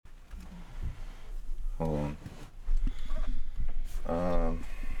Hold on.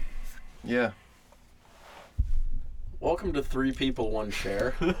 Yeah. Welcome to Three People, One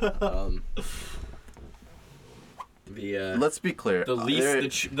Chair. Let's be clear.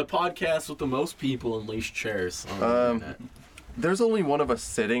 The podcast with the most people and least chairs on the internet. There's only one of us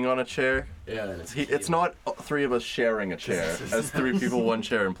sitting on a chair. Yeah, and it's not three of us sharing a chair, as Three People, One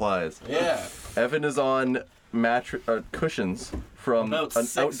Chair implies. Yeah. Evan is on cushions from an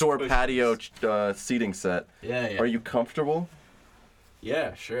outdoor patio seating set. Yeah. Are you comfortable?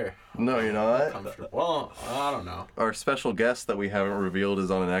 Yeah, sure. No, you're not. Comfortable. Well, I don't know. Our special guest that we haven't revealed is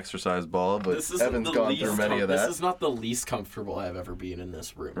on an exercise ball, but Evan's gone through many of that. This is not the least comfortable I've ever been in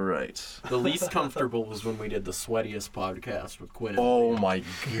this room. Right. The least comfortable was when we did the sweatiest podcast with Quinn. Oh my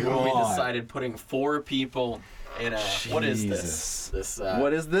god. We decided putting 4 people in a what is this?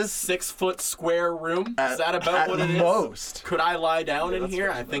 What is this? 6-foot square room? Is that about what it is? At most. Could I lie down in here?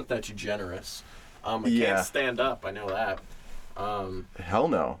 I think that's generous. I can't stand up. I know that. Hell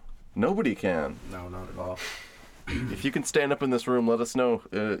no. Nobody can. No, not at all. If you can stand up in this room, let us know.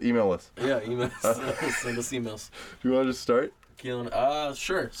 Email us. Yeah, email us. Send us emails. Do you want to just start? Keelan,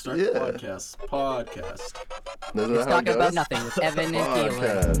 sure. Start the podcast. Let's talk about nothing with Evan and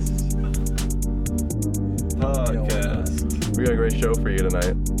Keelan. Podcast. We got a great show for you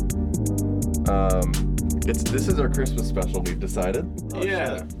tonight. This is our Christmas special. We've decided.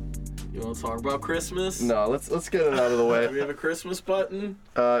 Yeah. Shit. You want to talk about Christmas? No, let's get it out of the way. Do we have a Christmas button?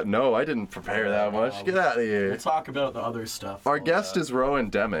 No, I didn't prepare that much. Get out of here. We'll talk about the other stuff. Our guest is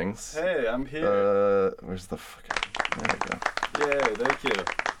Rowan Demmings. Hey, I'm here. Where's the there we go. Yay, thank you.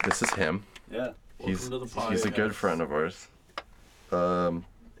 This is him. Yeah. He's to the podcast. a good friend of ours.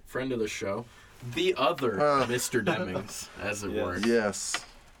 Friend of the show. The other Mr. Demmings, as it were. Yes,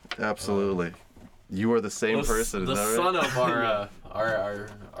 absolutely. You are the same person, is the that right? son of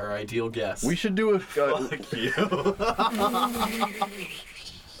our ideal guest. We should do a... Fuck you.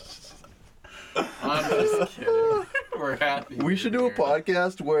 I'm just kidding. We're happy. We should do a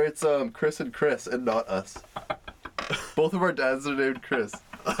podcast where it's Chris and Chris and not us. Both of our dads are named Chris.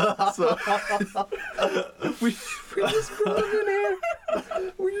 So we just put them in here.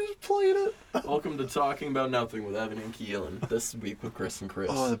 We just played it. Welcome to Talking About Nothing with Evan and Keelan. This week with Chris and Chris.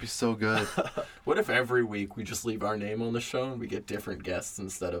 Oh, that'd be so good. What if every week we just leave our name on the show and we get different guests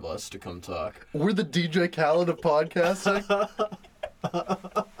instead of us to come talk? We're the DJ Khaled of podcasting.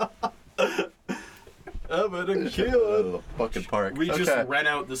 Evan and Out Keelan. of the fucking park. We just rent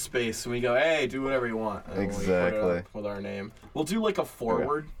out the space and we go, hey, do whatever you want. And we put it Exactly. up with our name. We'll do like a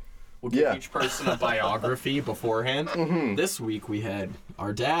forward. We'll give Yeah. each person a biography beforehand. Mm-hmm. This week we had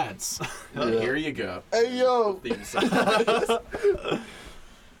our dads. Here you go. Hey, yo. Theme song.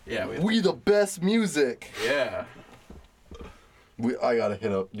 Yeah, We the best music. yeah. I gotta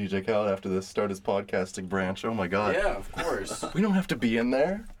hit up DJ Khaled after this. Start his podcasting branch. Oh my god. Yeah, of course. We don't have to be in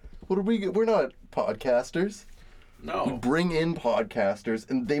there. What are we? We're not podcasters. We No. bring in podcasters,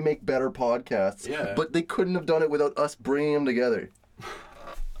 and they make better podcasts. Yeah. But they couldn't have done it without us bringing them together.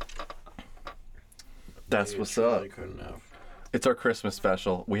 That's what's up. Really couldn't have. It's our Christmas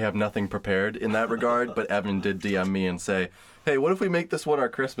special. We have nothing prepared in that regard, but Evan did DM me and say, hey, what if we make this one our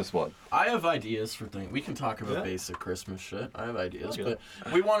Christmas one? I have ideas for things. We can talk about Yeah. basic Christmas shit. I have ideas, Okay.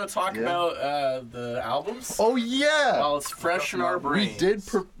 but we want to talk Yeah. about the albums. Oh, yeah! While it's fresh in our We brains. did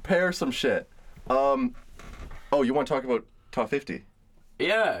prepare some shit. You want to talk about Top 50?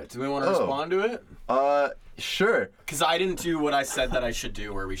 Yeah. Do we want to Oh. respond to it? Sure. Because I didn't do what I said that I should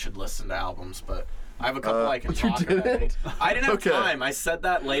do, where we should listen to albums, but I have a couple I can you talk about. didn't? I didn't have Okay. time. I said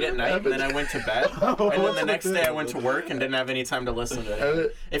that late at night, and then I went to bed. And then the next day I went to work and didn't have any time to listen to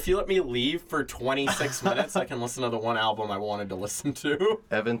it. If you let me leave for 26 minutes, I can listen to the one album I wanted to listen to.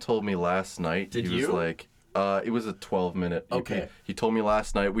 Evan told me last night. Did he was you? like, it was a 12-minute EP. Okay. He told me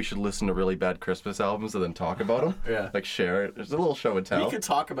last night we should listen to really bad Christmas albums and then talk about them. Yeah. Like share it. There's a little show and tell. We could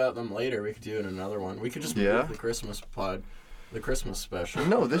talk about them later. We could do it in another one. We could just move Yeah? the Christmas pod, the Christmas special.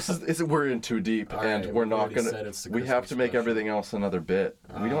 No, this is we're in too deep, All and right, we're we've not already gonna. said it's the We have Christmas to make special. everything else another bit.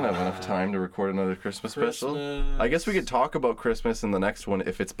 We don't have enough time to record another Christmas special. I guess we could talk about Christmas in the next one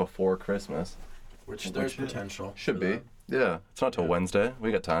if it's before Christmas. Which there's potential. Should for be. that. Yeah, it's not till Wednesday.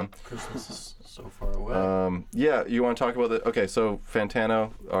 We got time. Christmas is so far away. Yeah, you want to talk about the? Okay, so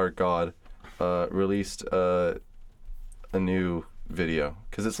Fantano, our god, released a new video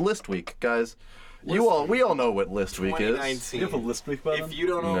because it's list week, guys. We all know what list week is. 2019. You have a list week button? If you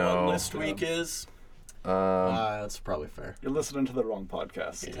don't know No. what list week is, that's probably fair. You're listening to the wrong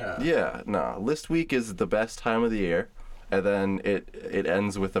podcast. Yeah. Yeah, no. List week is the best time of the year, and then it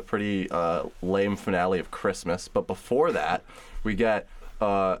ends with a pretty lame finale of Christmas. But before that, we get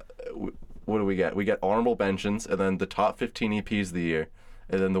what what do we get? We get honorable mentions, and then the top 15 EPs of the year,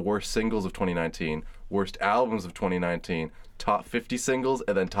 and then the worst singles of 2019, worst albums of 2019, top 50 singles,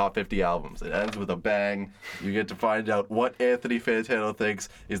 and then top 50 albums. It ends with a bang. You get to find out what Anthony Fantano thinks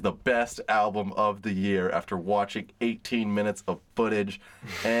is the best album of the year after watching 18 minutes of footage.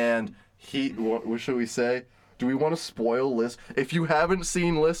 And what should we say? Do we want to spoil List? If you haven't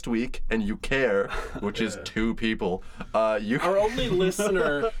seen List Week and you care, which is 2 people, you Our only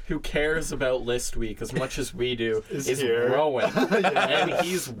listener who cares about List Week as much as we do is here. Rowan, and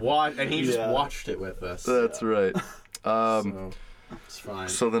he's just watched it with us. That's right. So it's fine.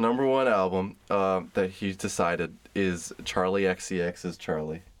 So the number 1 album that he decided is Charlie XCX's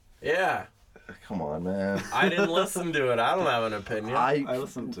Charlie. Yeah, Come on, man. I didn't listen to it. I don't have an opinion. I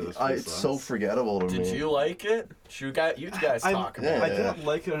listened to this. It's so forgettable to me. Did you like it? You guys talk about I it. didn't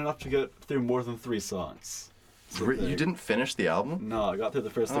like it enough to get through more than 3 songs. You didn't finish the album? No, I got through the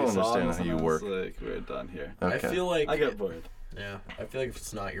first I 3 don't understand songs. how and you I work. was like, we're done here. Okay. I feel like I get bored. Yeah, I feel like if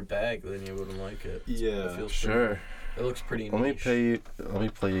it's not your bag, then you wouldn't like it. Yeah, it feels Sure. It looks pretty Let me niche.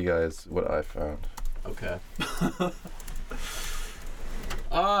 play you guys what I found. Okay.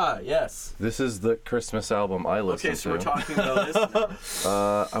 Yes. This is the Christmas album I listened Okay, so to. we're talking about this.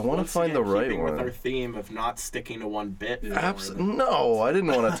 I want to find the right keeping one. with our theme of not sticking to one bit. No, I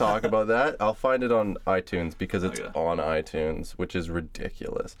didn't want to talk about that. I'll find it on iTunes because it's Okay. on iTunes, which is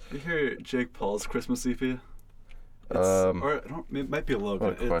ridiculous. You hear Jake Paul's Christmas EP? It might be a logo.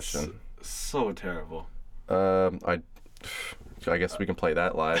 What a question. It's so terrible. I guess we can play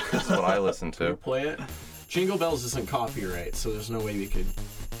that live. This is what I listen Can you to. play it? Jingle Bells isn't copyright, so there's no way we could.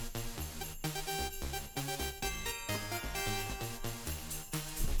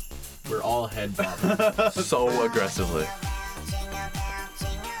 We're all head bobbing. So aggressively.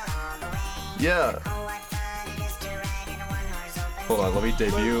 Yeah. Hold on, let me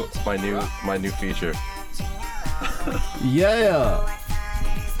debut my new feature. Yeah.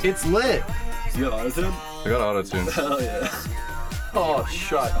 It's lit. You got autotune? I got autotune. Hell yeah. Oh,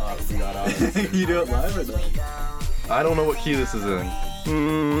 shut up. We got out. You do it live or no? I don't know what key this is in.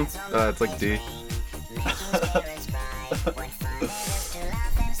 It's like D.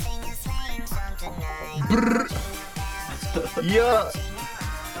 Brr. Yeah.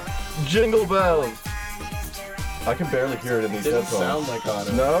 Jingle bells. I can barely hear it in these Didn't headphones. sound like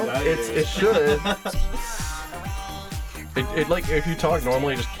auto. No, Now it should. It like if you talk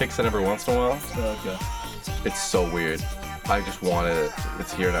normally, it just kicks in every once in a while. Okay. It's so weird. I just wanted it.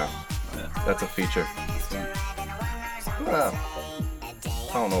 It's here now. Yeah. That's a feature. Well,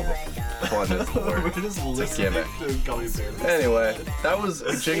 I don't know if fun is the We're word. just It's a listening gimmick. to Gummy Bears. Anyway, that was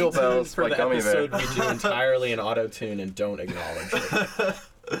Jingle Bells For by the Gummy Bear. episode we do entirely in auto-tune and don't acknowledge it.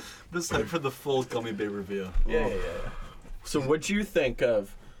 Just like for the full Gummy Bear review. Yeah. So what'd you think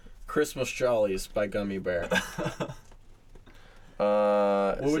of Christmas Jollies by Gummy Bear?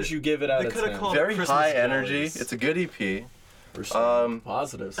 What would you give it out They of coulda 10? called- Very Christmas high energy. Jollies. It's a good EP.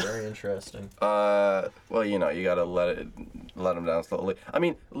 Positives, very interesting. Well, you know, you gotta let him down slowly. I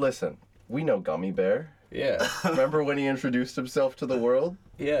mean, listen, we know Gummy Bear. Yeah. Remember when he introduced himself to the world?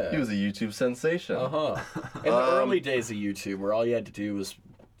 Yeah. He was a YouTube sensation. Uh-huh. In the early days of YouTube, where all you had to do was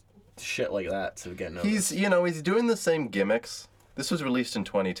shit like that to get noticed. He's doing the same gimmicks. This was released in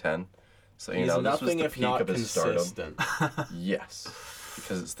 2010. So, He's this was nothing the if peak not of his stardom. consistent. Yes.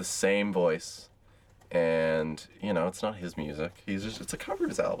 Because it's the same voice. And, it's not his music. It's a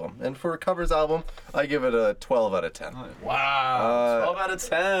covers album. And for a covers album, I give it a 12 out of 10. Wow. 12 out of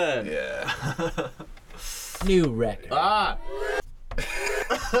 10. Yeah. New record. Ah.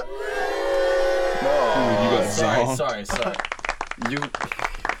 No. Sorry. You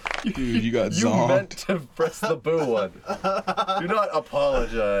Dude, you got you zonked. meant to press the boo one. Do not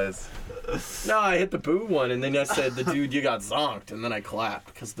apologize. No, I hit the boo one, and then I said, "The dude, you got zonked," and then I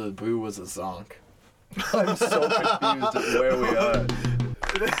clapped because the boo was a zonk. I'm so confused at where we are.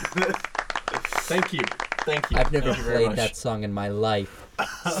 Thank you. I've never Thank you very played much. that song in my life.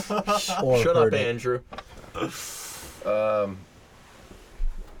 Or Shut heard up, it. Andrew.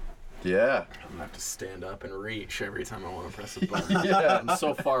 Yeah. I'm gonna have to stand up and reach every time I want to press a button. Yeah. I'm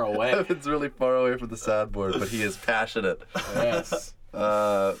so far away. Evan's really far away from the soundboard, but he is passionate. Yes.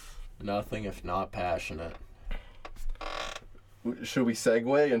 Uh, Nothing if not passionate. Should we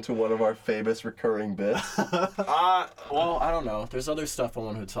segue into one of our famous recurring bits? Well, I don't know. There's other stuff I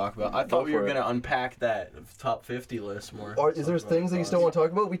wanted to talk about. I thought we were gonna unpack that top 50 list more. Or is there things that you still want to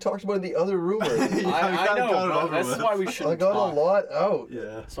talk about? We talked about it in the other rumor. I know, but that's why we shouldn't. I got a lot out. Yeah.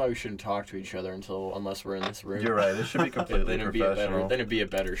 That's why we shouldn't talk to each other unless we're in this room. You're right. It should be completely then professional. Then it'd be a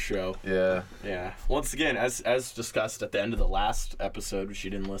better show. Yeah. Yeah. Once again, as discussed at the end of the last episode, which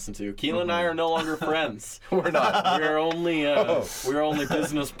you didn't listen to, Keelan and I are no longer friends. We're not. We're only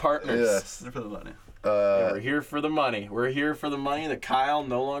business partners. Yes. For the money. We're here for the money. We're here for the money that Kyle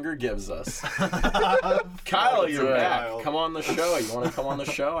no longer gives us. Kyle, you're back. Kyle. Come on the show. You want to come on the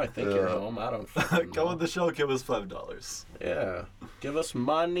show? I think you're home. I don't fucking Come know. on the show, give us $5. Yeah. Give us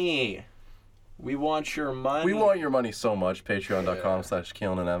money. We want your money. We want your money so much.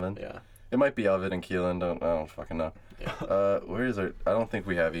 Patreon.com/Keelan and Evan. Yeah. It might be Ovid and Keelan. I don't fucking know. Yeah. Where is it? I don't think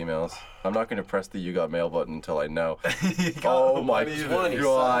we have emails. I'm not going to press the "You Got Mail" button until I know. You got Oh my money.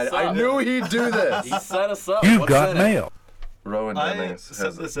 god! I knew he'd do He this. set us up. You What's got in it? mail. Rowan I Demings sent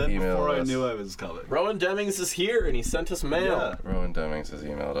has this in emailed before I us. knew I was coming. Rowan Demings is here and he sent us mail. Yeah. Rowan Demings has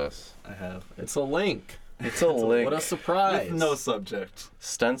emailed us. I have. It's a link. It's a link. What a surprise. With no subject.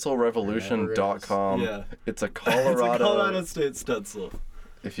 Stencilrevolution.com. Yeah. It's a It's a Colorado. Colorado State stencil.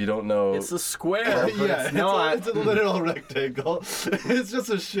 If you don't know, It's a square, but Yeah, it's not. it's a literal rectangle. It's just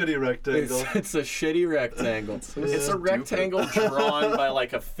a shitty rectangle. It's a shitty rectangle. It's a stupid. rectangle drawn by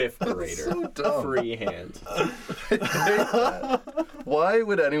like a fifth grader. so dumb. Freehand. Why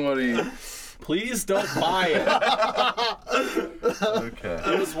would anybody? Please don't buy it. Okay.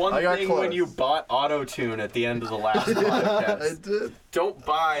 It was one I got thing when close. you bought Auto-Tune at the end of the last I podcast. did. Don't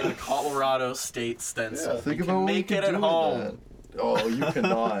buy the Colorado State stencil. Think you about can what make we it could at do with home. that. Oh, you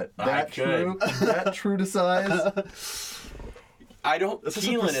cannot. I That could. true. That true to size. I don't. This is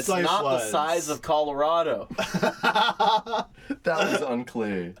a Keelan, it's precise not the lens. size of Colorado. That was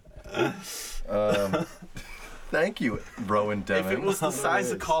unclear. Thank you, Rowan Demings. If it was the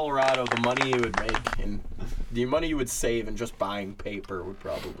size of Colorado, the money you would make and the money you would save in just buying paper would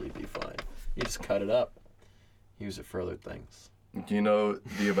probably be fine. You just cut it up, use it for other things. Do you know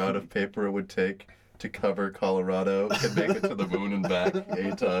the amount of paper it would take to cover Colorado and make it to the moon and back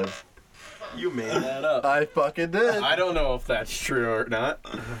 8 times? You made that up. I fucking did. I don't know if that's true or not.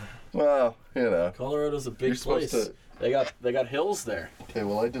 Well, you know. Colorado's a big You're supposed place. to- They got hills there. Okay,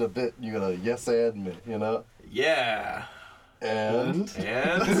 well, I did a bit. You gotta yes and me, you know? Yeah. And?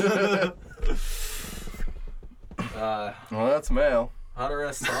 And Well, that's mail. Hunter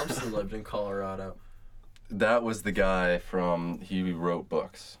S. Thompson lived in Colorado. That was the guy from, he wrote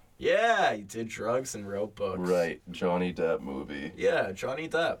books. Yeah, he did drugs and wrote books. Right, Johnny Depp movie. Yeah, Johnny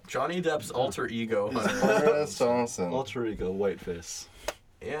Depp. Johnny Depp's alter ego. Hunter S. Thompson. Alter ego, whiteface.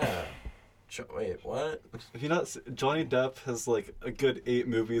 Yeah. Wait, what? If you not, Johnny Depp has like a good 8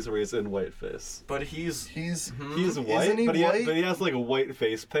 movies where he's in whiteface. But he's He's He's white, Isn't he but, white? but he has like a white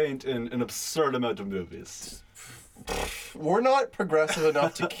face paint in an absurd amount of movies. We're not progressive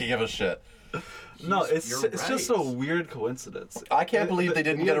enough to give a shit. No, it's you're just right. a weird coincidence. I can't believe they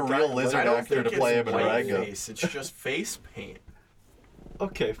didn't get a real lizard I don't actor think to play him it's in Rango. whiteface. It's just face paint.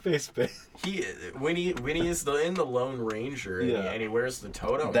 Okay, face paint. He when he is in the Lone Ranger and, Yeah. he wears the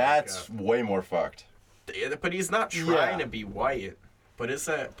totem. That's way more fucked. makeup. But he's not trying Yeah. to be white. But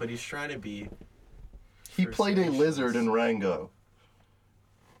he's trying to be. He played a lizard in Rango.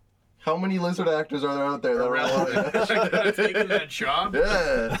 How many lizard actors are there out there that are Around taking that job.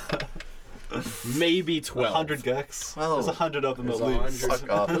 Yeah. Maybe 12. 100 gex. Oh. There's 100 of them There's at least. 100. Fuck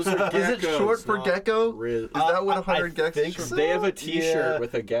off. Those are Is it geckos, short for not gecko? Riz- Is that what 100 I geckos think is? so. They have a T-shirt Yeah,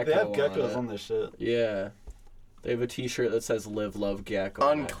 with a gecko. They have on geckos it. on this shit. Yeah, they have a T-shirt that says "Live, Love, Gecko."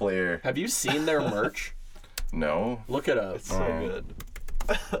 on it. Unclear. Have you seen their merch? No. Look it up. It's so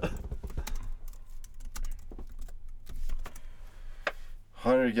good.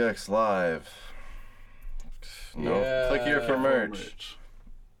 100 Gex Live. No. Yeah. Click here for merch.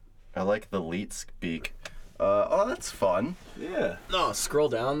 I like the leet speak. Oh, that's fun. Yeah. No, scroll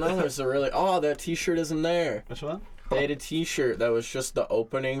down though. There's a really that T-shirt isn't there. Which one? They had a T-shirt that was just the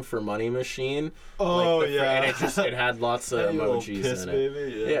opening for Money Machine. Oh, like yeah. and it had lots of Hey, little emojis piss in it.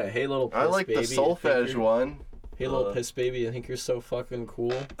 baby. Yeah, hey little piss I like baby. the solfege one. Hey little piss baby, I think you're so fucking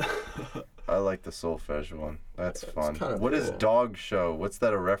cool. I like the solfege one. That's fun. kinda What is cool. Dog Show? What's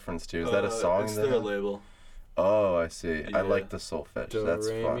that a reference to? Is that a song? It's they their have? label. Oh, I see. Yeah. I like the solfege. Do That's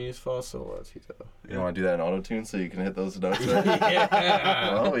re fun. mi fa sol la ti do. You want to do that in auto-tune so you can hit those notes? Right?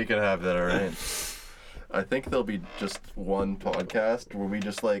 Yeah. Well, we can have that arranged. I think there'll be just one podcast where we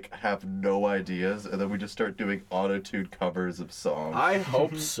just like have no ideas, and then we just start doing auto-tune covers of songs. I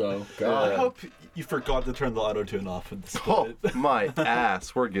hope so. God. I hope you forgot to turn the auto-tune off and Oh split it. my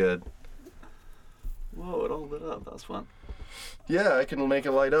ass, we're good. Whoa, it all lit up. That was fun. Yeah, I can make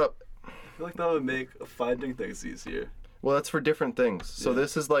it light up. I feel like that would make finding things easier. Well, that's for different things. So Yeah.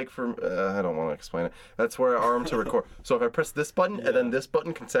 this is like for, I don't want to explain it. That's where I arm to record. So if I press this button and then this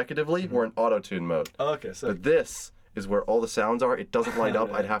button consecutively, we're in auto-tune mode. Oh, okay, so But this is where all the sounds are. It doesn't light up.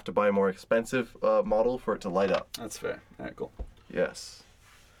 Yeah. I'd have to buy a more expensive model for it to light up. that's fair. Alright, cool. Yes.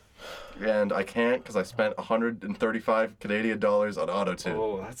 And I can't because I spent 135 Canadian dollars on auto-tune.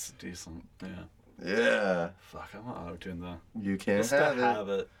 Oh, that's decent. Yeah. Yeah. Fuck, I want auto-tune though. You can't Just to have it. have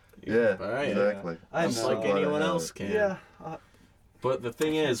it. Yeah, Right. exactly. I Just know. like glad I anyone have else it. can. Yeah. But the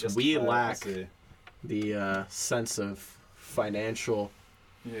thing is, we lack See. the sense of financial.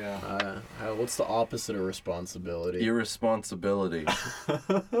 Yeah. What's the opposite of responsibility? Irresponsibility.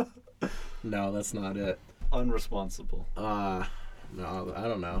 No, that's not it. Unresponsible. No, I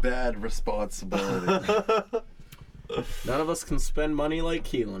don't know. Bad responsibility. None of us can spend money like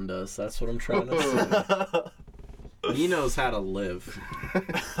Keelan does. That's what I'm trying to say. He knows how to live.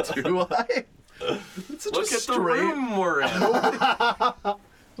 Do I? It's such Look a at the room we're in.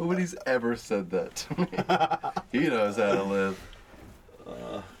 Nobody's ever said that to me. He knows how to live.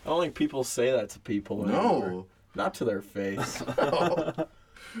 I don't think people say that to people anymore. No. Not to their face.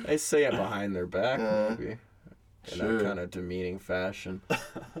 They say it behind their back, maybe. In Sure. that kind of demeaning fashion.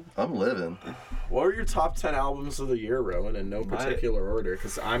 I'm living. What are your top 10 albums of the year, Rowan, in no particular order?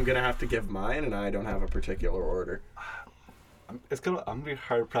 Because I'm going to have to give mine, and I don't have a particular order. I'm gonna be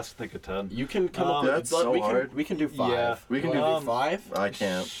hard pressed to think of 10. You can come up with... That's so hard. We can do 5. Yeah. We can You do wanna 5? I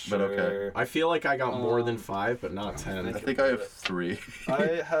can't, but okay. Sure. I feel like I got more than 5, but not 10. I think I have 3. I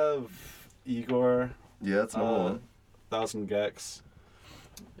have Igor, Yeah, that's number one. 1000 Gex.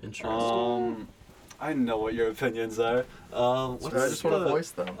 Interesting. I know what your opinions are. What's I just want to the-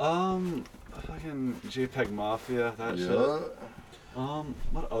 voice them. Fucking JPEG Mafia, that shit. Yeah.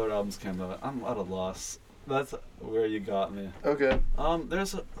 What other albums came out? I'm at a loss. That's where you got me. Okay.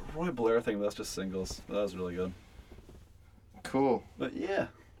 There's a Roy Blair thing, but that's just singles. That was really good. Cool. But yeah.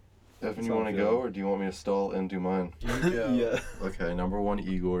 Evan, you Sounds want to good. go, or do you want me to stall and do mine? Yeah. Okay, number 1,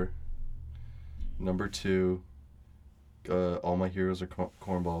 Igor. Number 2, All My Heroes Are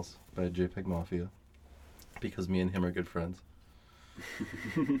Cornballs by JPEG Mafia. Because me and him are good friends.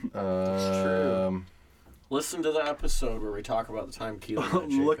 true. Listen to the episode where we talk about the time Keelan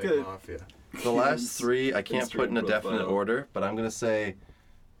met Look JPEG at- Mafia. The last 3 I can't put in a Instagram definite profile. order, but I'm gonna say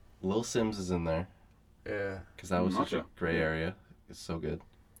Lil Sims is in there Yeah. because that was such a Okay. gray area. It's so good.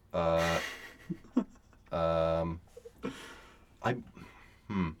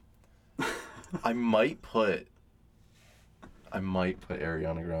 I might put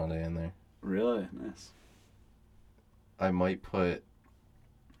Ariana Grande in there. Really? Nice. I might put.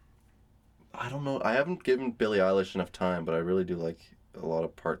 I don't know. I haven't given Billie Eilish enough time, but I really do like a lot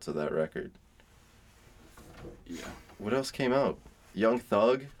of parts of that record. Yeah. What else came out? Young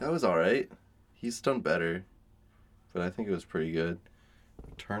Thug. That was alright. He's done better, but I think it was pretty good.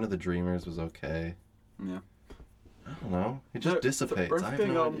 Turn of the Dreamers was okay. Yeah. I don't know. It just dissipates. The I have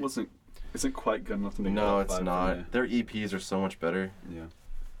Birthday no album idea. isn't quite good enough to make No, top it's 5 for not. me. Their EPs are so much better. Yeah.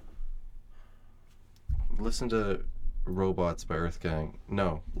 Listen to Robots by Earth Gang.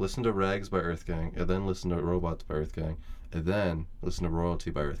 No, listen to Rags by Earth Gang, and then listen to Robots by Earth Gang, and then listen to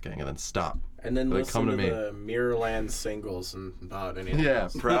Royalty by Earth Gang, and then stop. And then But listen come to to me. the Mirrorland singles and not anything Yeah,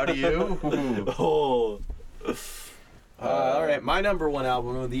 else. proud of you. Oh. All right, my number 1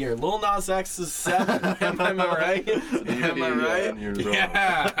 album of the year, Lil Nas X's 7. Am I right? Am I Yeah, right? and you're wrong.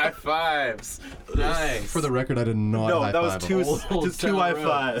 Yeah, high fives. Nice. For the record, I did not No, high that was five two, him. Old just 2 Town high Road.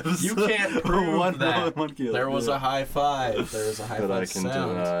 fives. You can't prove one, that. One kilo. There was yeah. a high five. There was a high That I five can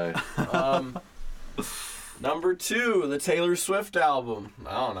sound. deny. Number 2, the Taylor Swift album.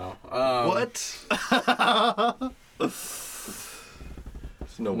 I don't know. What?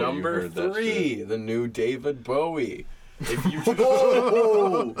 There's no way you Number heard that 3, the new David Bowie. If you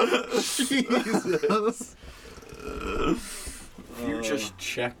Oh, Jesus. If you just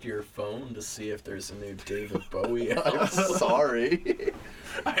checked your phone to see if there's a new David Bowie I'm album. sorry.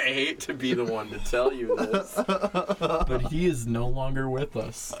 I hate to be the one to tell you this, but he is no longer with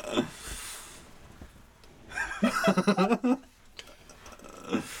us.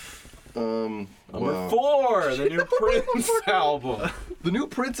 Number Wow. 4, the new Prince album. The new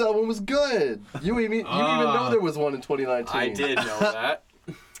Prince album was good. You even know there was one in 2019. I did know that.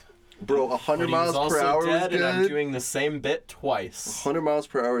 Bro, 100 But he was miles per also hour is dead, and I'm good. doing the same bit twice. 100 miles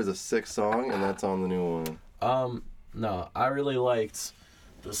per hour is a sick song, and that's on the new one. No, I really liked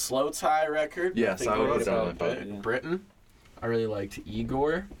the Slow Tie record. Yes, I would put that on my phone. Britain. I really liked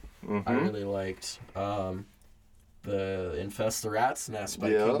Igor. Mm-hmm. I really liked the Infest the Rat's Nest by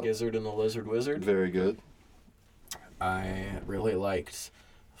Yeah. King Gizzard and the Lizard Wizard. Very good. I really liked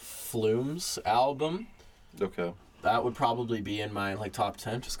Flume's album. Okay. That would probably be in my top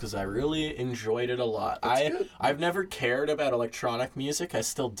 10 just because I really enjoyed it a lot. Good. I've never cared about electronic music. I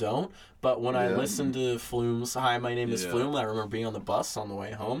still don't. But when I listened to Flume's Hi, My Name is Flume, I remember being on the bus on the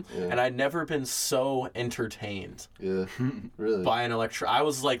way home, and I'd never been so entertained Yeah. Really. by an I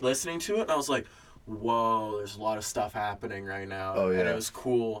was listening to it and I was like, whoa, there's a lot of stuff happening right now. Oh, yeah. And it was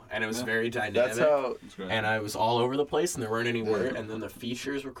cool and it was very dynamic. That's how and I was all over the place and there weren't any words. And then the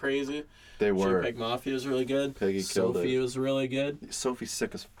features were crazy. they were. Peg Mafia was really good. Peggy killed Sophie it. was really good. Sophie's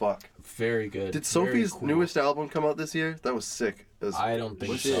sick as fuck. Very good. Did Very Sophie's cool. newest album come out this year? That was sick. I don't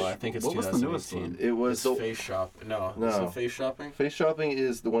think Was so. it- I think it's what was the newest 2018. It was It's Face Shop. No. Is No. it Face Shopping? Face Shopping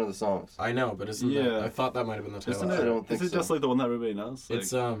is one of the songs. I know, but isn't that... Yeah. I thought that might have been the title. Isn't I it? don't think Is it so. just like the one that everybody knows? Like,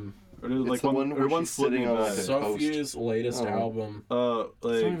 It's or like the one where or one she's sitting on, like, a- Sophie's latest Oh. album, It's not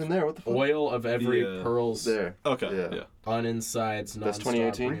like even there. What the fuck? Oil of Every Yeah. Pearl's There. okay, Yeah. yeah. on Inside's That's Non-Stop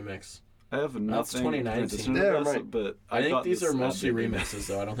 2018? remix. I have nothing. That's 2019. consistent Yeah, with this, right. But I think thought these this are had mostly to be- remixes,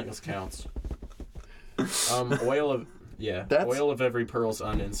 though. I don't think this counts. Oil of That's- Oil of Every Pearl's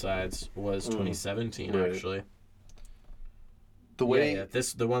on Insides was 2017 Right. actually. The way. Yeah.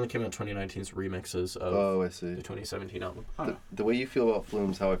 The one that came out in 2019's remixes of Oh, I see. the 2017 album. The way you feel about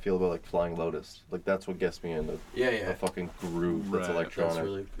Flume's how I feel about Flying Lotus. That's what gets me into Yeah, a fucking groove that's Right.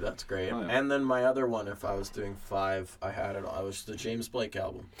 electronic. That's great. Oh, yeah. And then my other one, if I was doing 5, I had it. I was the James Blake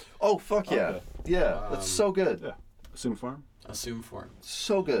album, Oh fuck yeah. Okay. Yeah, that's so good. Yeah. Assume Farm. Assume Form.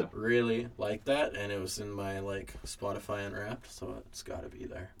 So good. Really like that, and it was in my Spotify Unwrapped, so it's got to be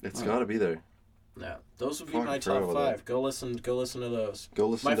there. It's gotta be there. Yeah, those would be Fuck, my I forgot top about 5. Go listen to those. Go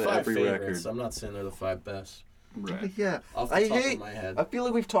listen My to 5 every favorites. record. I'm not saying they're the 5 best. Right. Yeah. Off the I top hate. of my head. I feel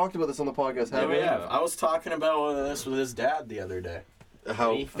like we've talked about this on the podcast. Yeah, Haven't we we? have. I was talking about this with his dad the other day.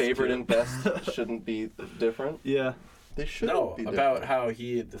 How Me? favorite That's and best shouldn't be different. Yeah. They should No, be about different. how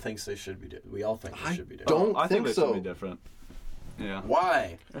he thinks they should be. We all think they I should be different. don't I think think they so. should be different. Yeah.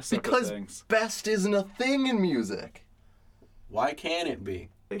 Why? They're separate Because things. best isn't a thing in music. Why can't it be?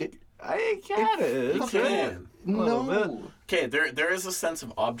 I get it. You can. little No. Okay, there is a sense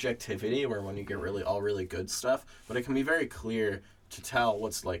of objectivity where when you get really good stuff, but it can be very clear to tell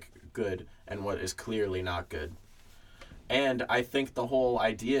what's good and what is clearly not good. And I think the whole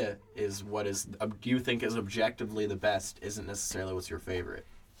idea is what you think is objectively the best isn't necessarily what's your favorite.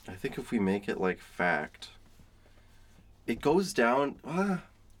 I think if we make it like fact, it goes down.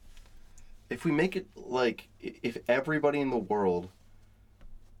 If we make it like, if everybody in the world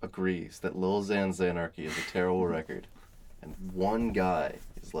agrees that Lil Xan's Xanarchy is a terrible record, and one guy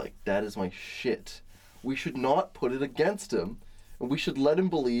is like, that is my shit, we should not put it against him, and we should let him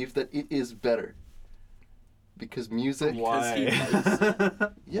believe that it is better. Because music... Because he likes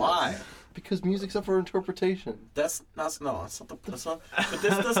it. Yes. Why? Because music's up for interpretation. That's not but this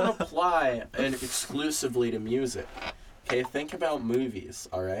doesn't apply exclusively to music. Okay, think about movies,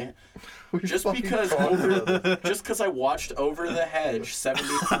 all right? Just because I watched Over the Hedge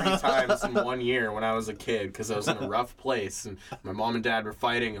 73 times in 1 year when I was a kid because I was in a rough place and my mom and dad were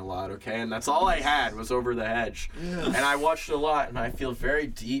fighting a lot, okay? And that's all I had was Over the Hedge. Yes. And I watched it a lot and I feel very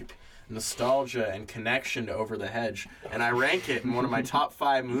deep nostalgia and connection to Over the Hedge. And I rank it in one of my top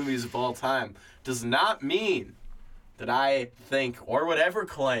 5 movies of all time. Does not mean that I think or would ever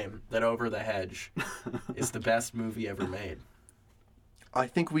claim that Over the Hedge is the best movie ever made. I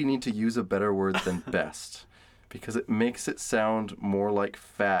think we need to use a better word than best because it makes it sound more like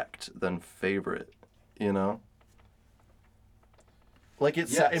fact than favorite, you know? Like it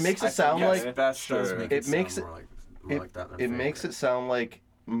makes it sound like best does Sure. make It it makes sound it- more like that than it makes it favorite. sound like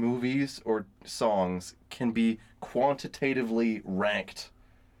movies or songs can be quantitatively ranked.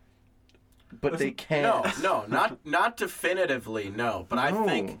 But they can't. No, not definitively, no. But No.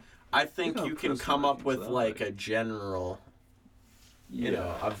 I think You you know, can personal come up rankings, with though, like a general, you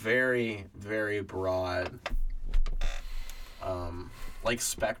know, a very, very broad, like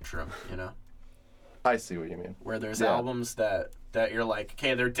spectrum, you know, I see what you mean. where there's Yeah. albums that you're like,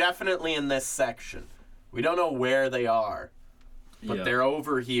 okay, they're definitely in this section. We don't know where they are, but Yeah. they're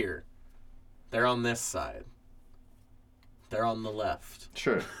over here. They're on this side. They're on the left.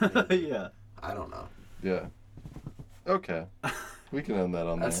 Sure. yeah. I don't know. Yeah. Okay. We can end that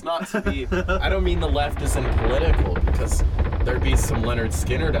on That's there. not to be. I don't mean the left isn't political because there'd be some Leonard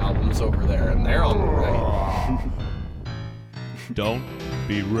Skinner albums over there, and they're on the right. Don't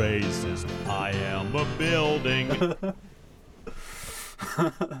be racist. I am a building.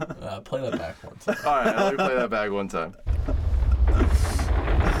 Play that back one time. All right, let me play that back one time.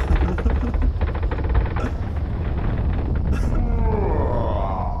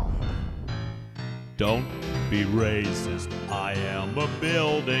 Don't be racist. I am a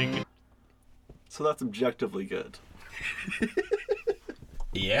building. So that's objectively good.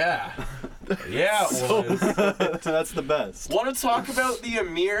 Yeah. Yeah, it was. So that's the best. Want to talk about the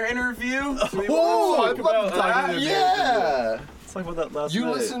Amir interview? Do we Oh, want to talk about that? Yeah. Let's talk about that last You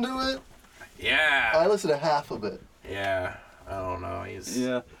night. listened to it? Yeah. I listened to half of it. Yeah. I don't know.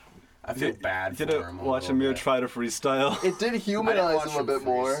 Yeah. I feel bad for Did him. it watch Amir try to freestyle? It did humanize him a bit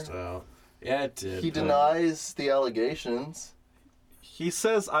more. Yeah, it did. He denies the allegations. He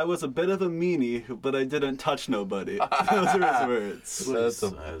says, I was a bit of a meanie, but I didn't touch nobody. Those are his words. That's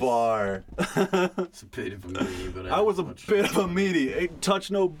a bar. It's a bit of a meanie, but I was a bit of a meanie, ain't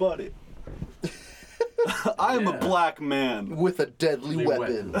touch nobody. I am a black man. With a deadly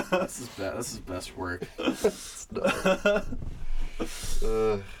weapon. This is best work.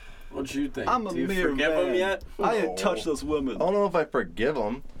 What'd you think? I'm a Do you mere forgive man. him yet? I ain't touched this woman. I don't know if I forgive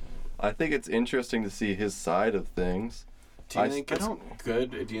him. I think it's interesting to see his side of things. Do you think it's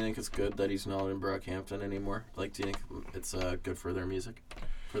good? Do you think it's good that he's not in Brockhampton anymore? Like, do you think it's good for their music,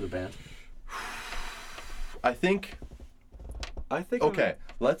 for the band? I think. Okay,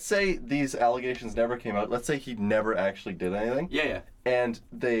 let's say these allegations never came out. Let's say he never actually did anything. Yeah. And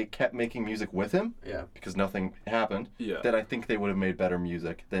they kept making music with him. Yeah. Because nothing happened. Yeah. Then I think they would have made better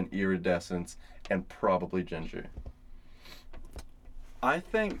music than Iridescence and probably Ginger. I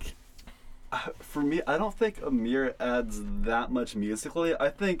think, for me, I don't think Amir adds that much musically. I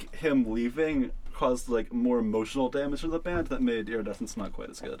think him leaving caused like more emotional damage to the band that made Iridescence not quite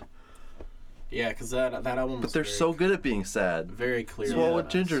as good. Yeah, because that album was But they're so good at being sad. very clear. That's what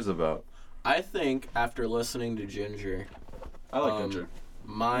Ginger's about. I think after listening to Ginger, I like Ginger.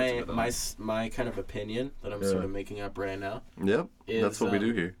 my kind of opinion that I'm sort of making up right now. Yep, that's what we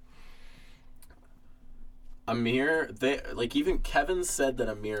do here. Amir, even Kevin said that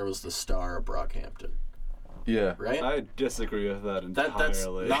Amir was the star of Brockhampton. Yeah. Right? I disagree with that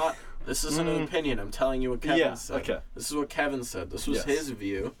entirely. That's not. This isn't an opinion. I'm telling you what Kevin said. Okay. This is what Kevin said. This was his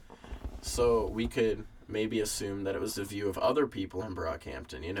view. So we could maybe assume that it was the view of other people in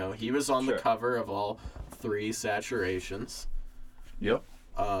Brockhampton. You know, he was on the cover of all 3 Saturations. Yep.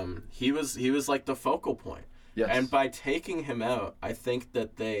 He was like the focal point. Yes. And by taking him out, I think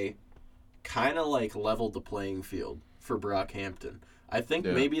that they kind of like leveled the playing field for Brockhampton. I think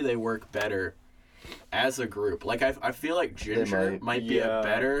maybe they work better as a group. Like I feel like Ginger might be a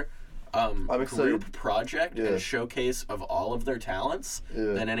better group project and showcase of all of their talents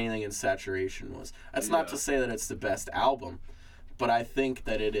than anything in Saturation was. That's not to say that it's the best album, but I think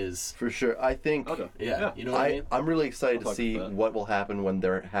that it is. For sure. I think... Yeah, you know what I mean? I'm really excited to see what will happen when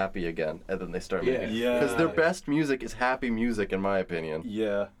they're happy again and then they start making... Because their best music is happy music, in my opinion.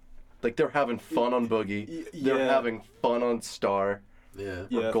 Yeah. Like, they're having fun on Boogie. They're having fun on Star. Yeah.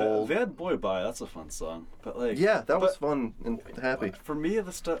 Gold. They had Boy Bye. That's a fun song. But like, yeah, that was fun and happy. For me,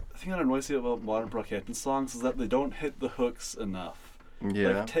 the thing that annoys me about modern Brockhampton songs is that they don't hit the hooks enough. Yeah.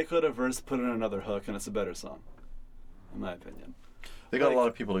 Like, take out a verse, put in another hook, and it's a better song, in my opinion. They got a lot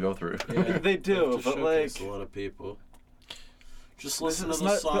of people to go through. Yeah, they do, but like a lot of people. Just listen to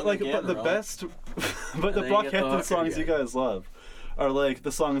the song again, but the Rob. best, but the Brockhampton songs you guys love are like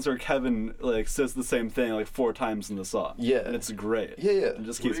the songs where Kevin like says the same thing like 4 times in the song. Yeah. And it's great. Yeah. It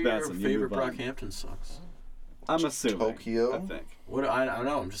just keeps bouncing. What are your favorite Brockhampton songs? I'm assuming. Tokyo? I think. What I don't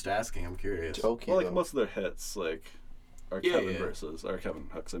know. I'm just asking. I'm curious. Tokyo. Well, like most of their hits, like are Kevin verses or Kevin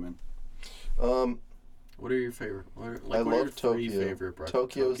hooks. I mean. What are your favorite? I love your Tokyo. Favorite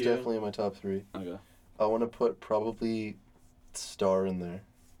Tokyo is definitely in my top 3. Okay. I want to put probably Star in there.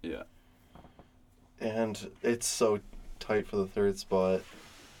 Yeah. And it's so tight for the 3rd spot.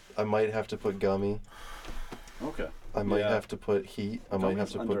 I might have to put Gummy. Okay. I might have to put Heat. I might have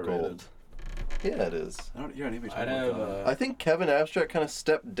to put Gold. Yeah, it is. I think Kevin Abstract kind of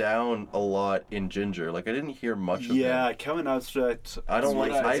stepped down a lot in Ginger. Like, I didn't hear much of him. Yeah, Kevin Abstract. I don't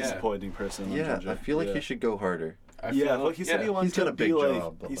like. a disappointing person. Yeah, Ginger. I feel like he should go harder. He said he wanted to be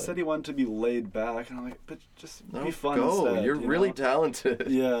job, he said he wanted to be laid back, and I'm like, but just be fun go. instead. You're really talented.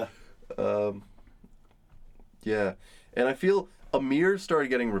 Yeah. Yeah, and I feel Amir started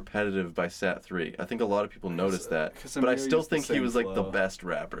getting repetitive by Sat 3. I think a lot of people noticed that, but I still think he was like the best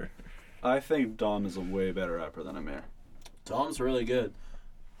rapper. I think Dom is a way better rapper than Amir. Dom's really good.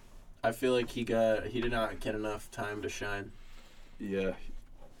 I feel like he did not get enough time to shine. Yeah.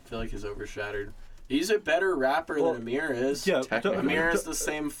 I feel like he's overshadowed. He's a better rapper than Amir is. Yeah, Amir has the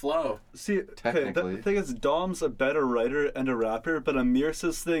same flow. See, Technically. the thing is, Dom's a better writer and a rapper, but Amir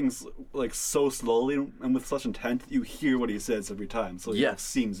says things like so slowly and with such intent that you hear what he says every time, so it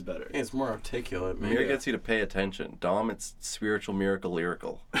seems better. Yeah, it's more articulate, man. Amir gets you to pay attention. Dom, it's spiritual, miracle,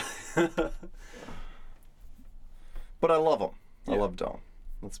 lyrical. But I love him. I love Dom.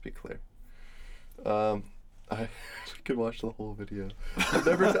 Let's be clear. I could watch the whole video.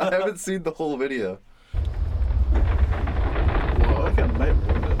 I haven't seen the whole video. Whoa, I might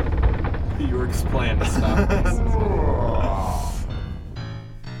ruin it. York's plan to stop racism.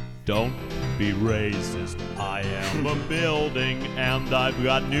 Don't be racist. I am a building, and I've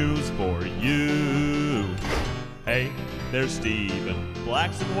got news for you. Hey, there's Steven.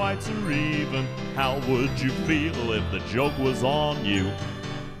 Blacks and whites are even. How would you feel if the joke was on you?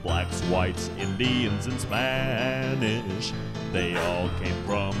 Blacks, whites, Indians, and Spanish, they all came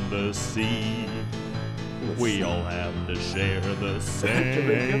from the sea. We all have to share the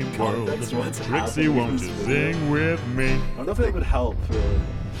same world. Trixie, won't you sing with me? I don't know if that would help.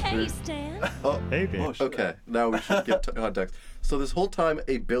 Hey, Stan. Hey, babe. Okay, now we should get context. So this whole time,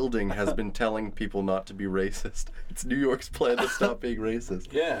 a building has been telling people not to be racist. It's New York's plan to stop being racist.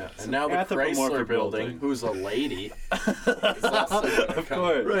 Yeah, and now the Chrysler building, who's a lady, is also Of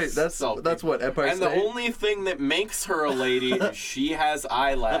course. Right, that's what Empire and State. the only thing that makes her a lady is she has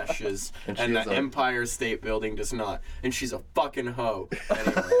eyelashes, And and, she has the a- Empire State Building does not. And she's a fucking hoe.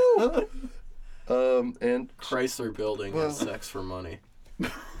 Anyway, And Chrysler Building has sex for money.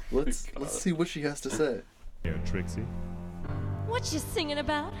 let's see what she has to say. Here, Trixie. What you singing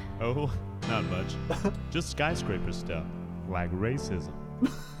about? Oh, not much. Just skyscraper stuff, like racism.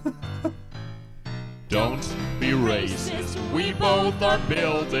 Don't be racist. We both are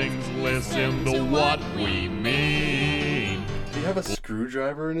buildings. Listen to what we mean. Do you have a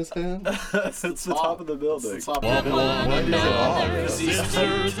screwdriver in his hand? It's the top of the building. It's the top of the building. Why is it off? Because he's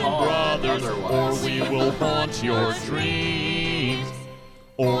Sisters too and tall brothers, otherwise. or we will haunt your dreams.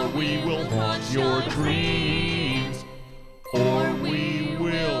 Or we will haunt your dreams. Or we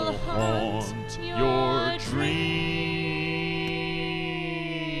will haunt your dreams.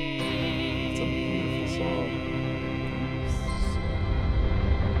 It's a beautiful song.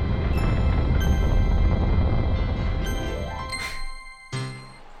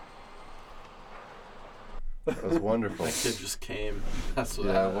 That was wonderful. That kid just came. That's what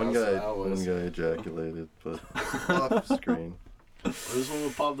Yeah, that, one that's what guy that was. ejaculated, but off screen. There's one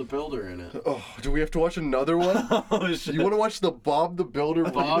with Bob the Builder in it. Oh, do we have to watch another one? Oh, shit. You want to watch the Bob the Builder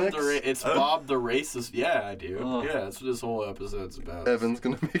Bob remix? it's Bob the Racist. Yeah, I do. Oh. Yeah, that's what this whole episode's about. Evan's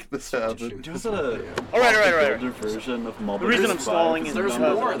gonna make this happen. There's a All right. older version of Mumble. The reason I'm stalling is There's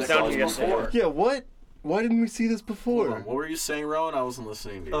because more I was that down comes here yesterday. before. Yeah, what? Why didn't we see this Hold before? on, what were you saying, Rowan? I wasn't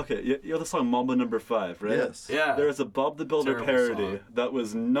listening to you. Okay, you know the song Mambo Number 5, right? Yes. Yeah. There's a Bob the Builder Terrible parody song. that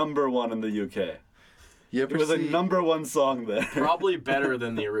was #1 in the UK. You ever It was a see? #1 song there. Probably better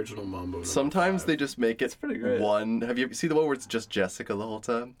than the original Mumbo. number Sometimes 5. they just make it pretty great. one. Have you seen the one where it's just Jessica the whole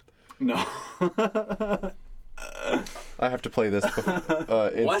time? No. I have to play this.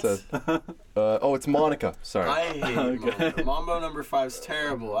 It What? says, oh, it's Monica. Sorry. I hate Okay. Mambo number 5's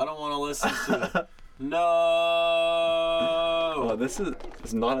terrible. I don't want to listen to it. No. Oh, this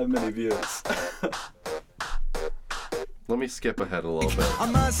is not have many views. Let me skip ahead a little bit. I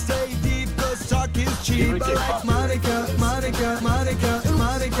must stay deep, cause talk is cheap. would I get like copyrighted. Monica.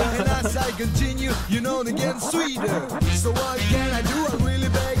 And as I continue, you know they get sweeter. So what can I do? I really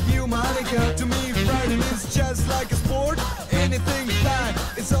beg you, Monica. To me, fighting is just like a sport. Anything fine,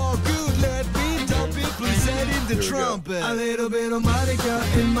 it's all good. Let me dump it, please set in the trumpet. A little bit of Monica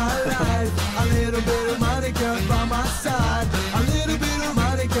in my life. A little bit of Monica by my side. A little bit of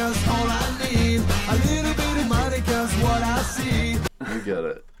Monica's all I need. A little bit of Monica's what I see. You get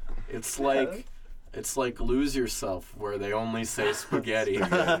it. It's like Lose Yourself, where they only say spaghetti.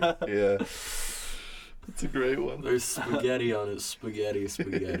 Yeah. It's a great one. There's spaghetti on it. Spaghetti.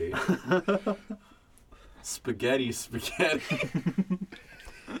 Spaghetti.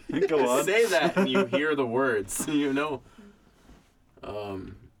 Go on. Say that and you hear the words. You know. I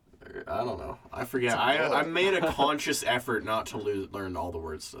don't know. I forget. I made a conscious effort not to learn all the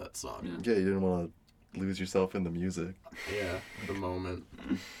words to that song. Yeah, you didn't want to lose yourself in the music. Yeah, the moment.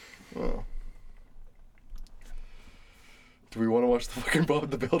 Well. Do we want to watch the fucking Bob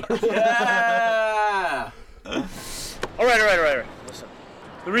the Builder one? Yeah. All right. Listen,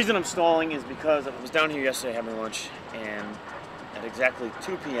 the reason I'm stalling is because I was down here yesterday having lunch, and at exactly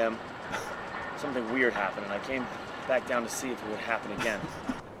 2 p.m., something weird happened, and I came back down to see if it would happen again.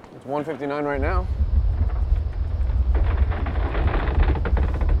 It's 1:59 right now.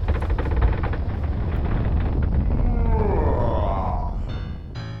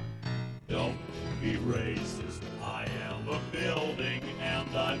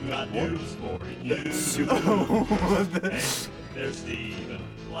 you? There's Steven.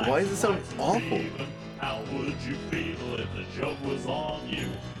 Why does it sound awful? How would you feel if the joke was on you?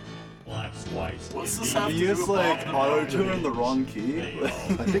 Blacks, whites, What's this Indians, have to You do use with like Bob auto the tune in the wrong key. I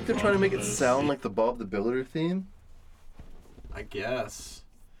think they're trying to make it sound like the Bob the Builder theme. I guess.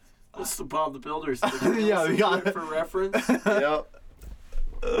 What's the Bob the Builder? Yeah, we got it. For reference. Yep.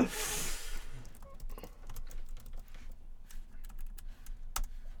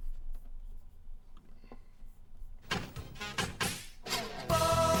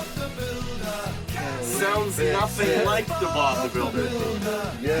 Sounds nothing like the Bob the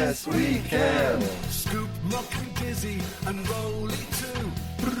Builder. Yes, we can. Scoop, Muck and Dizzy and Rolly too.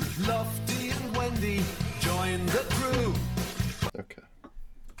 Lofty and Wendy join the crew. Okay.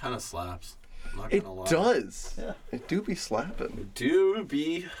 Kind of slaps. I'm not It gonna lie. does. Yeah. It do be slapping. Do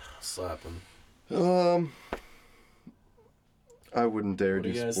be slapping. I wouldn't dare What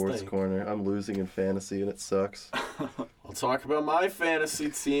do do you guys Sports think? Corner. I'm losing in fantasy and it sucks. I'll talk about my fantasy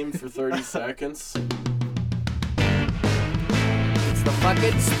team for 30 seconds. It's the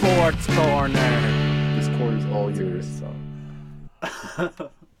fucking sports corner. This corner's all yours.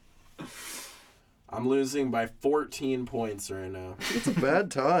 I'm losing by 14 points right now. It's a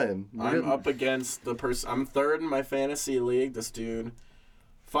bad time. I'm up against the person. I'm third in my fantasy league. This dude,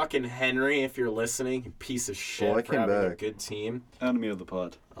 fucking Henry, if you're listening, you piece of shit Well, I for came having a back. good team. Enemy of the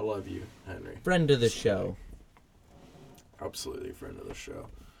pod. I love you, Henry. Friend of the show. Absolutely friend of the show.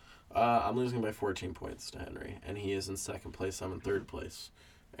 I'm losing by 14 points to Henry, and he is in second place. I'm in third place.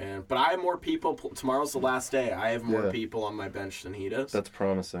 But I have more people. Tomorrow's the last day. I have more Yeah. people on my bench than he does. That's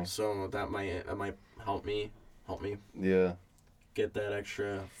promising. So that might help me Yeah. get that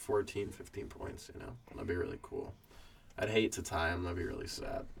extra 14, 15 points. You know, that'd be really cool. I'd hate to tie him. That'd be really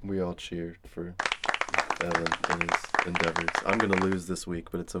sad. We all cheered for Evan and his endeavors. I'm going to lose this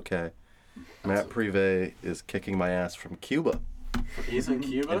week, but it's okay. Matt Privé is kicking my ass from Cuba. He's in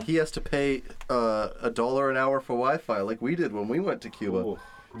Cuba. And he has to pay $1 an hour for Wi-Fi like we did when we went to Cuba. Ooh.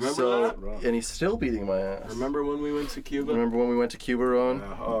 Remember that? And he's still beating my ass. Remember when we went to Cuba? Remember when we went to Cuba, Ron?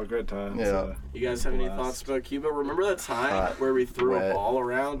 Yeah. Oh, great times. Yeah. You guys have any Blast. thoughts about Cuba? Remember that time Hot, where we threw wet. a ball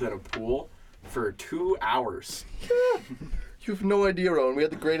around in a pool for 2 hours? You have no idea, Ron. We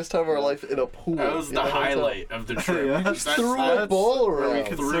had the greatest time of our life in a pool. That was in the a hotel. highlight of the trip. Yeah. We just That's- threw a that's ball where we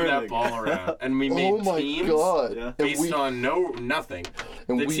around. threw that ball around, and we made Oh my teams god! Yeah. And based we, on nothing.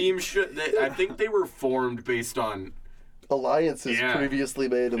 and The we- team I think they were formed based on. alliances Yeah. previously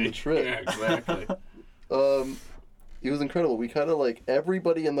made in the trip. Yeah, exactly. It was incredible. We kind of like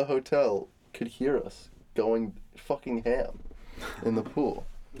everybody in the hotel could hear us going fucking ham in the pool,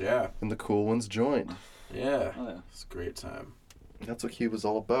 Yeah, and the cool ones joined. yeah. Oh, yeah. It's a great time. That's what Cuba's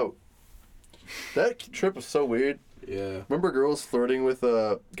all about. That trip was so weird. Yeah, Remember girls flirting with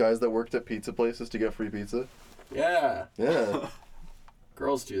guys that worked at pizza places to get free pizza? yeah. Yeah.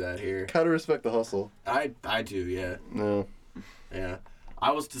 Girls do that here. Kind of respect the hustle. I do. Yeah, No. yeah.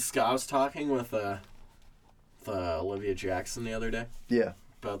 I was talking with Olivia Jackson the other day Yeah.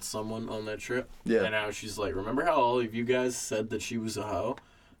 about someone on that trip. Yeah. And how she's like, remember how all of you guys said that she was a hoe?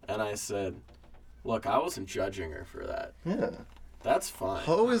 And I said, look, I wasn't judging her for that. Yeah. That's fine.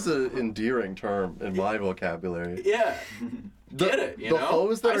 Hoe is an endearing term in my vocabulary. Yeah. Get it, you the know?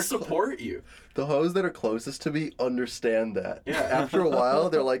 hoes that I are support you. The hoes that are closest to me understand that. Yeah. After a while,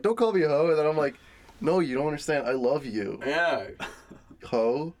 they're like, "Don't call me a hoe," and then I'm like, "No, you don't understand. I love you, Yeah.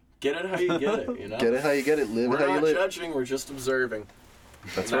 hoe. Get it how you get it, you know? Get it how you get it. Live We're how you not live." judging, we're just observing.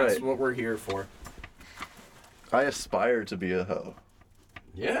 That's And right. That's what we're here for. I aspire to be a hoe.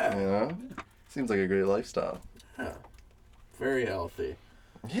 Yeah. You know, seems like a great lifestyle. Yeah. Very healthy.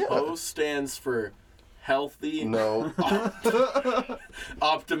 Yeah. O stands for healthy, No.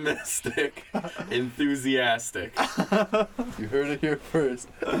 optimistic, enthusiastic. You heard it here first.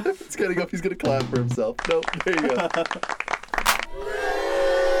 It's getting up. He's gonna clap for himself. Nope. There you go.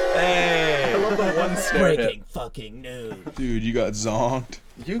 Hey! I love the one snare hit. Breaking fucking news. Dude, you got zonked.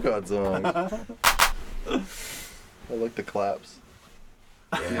 You got zonked. I like the claps.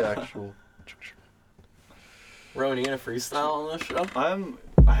 The actual. Rowan, you gonna freestyle on this show?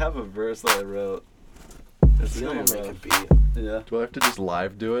 I have a verse that I wrote. It's You gonna don't be make a rough. beat. Yeah. Do I have to just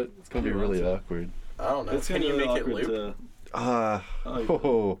live do it? It's gonna be You really want awkward. I don't know. It's Can gonna you be make it awkward loop?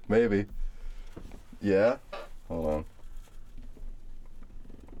 Oh, maybe. Yeah. Hold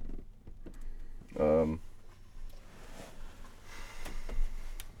on.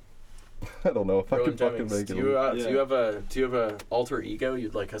 I don't know if I Rowan can fucking Jennings, make it. do you, loop. do you have a alter ego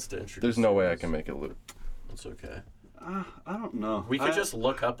you'd like us to introduce? There's no way I can make it loop. It's okay. I don't know. We could just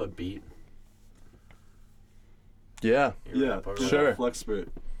look up a beat. Yeah. You Yeah, rap over Sure. it. Flexpert.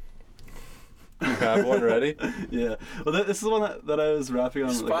 You have one ready? Yeah. Well, this is the one that I was rapping on.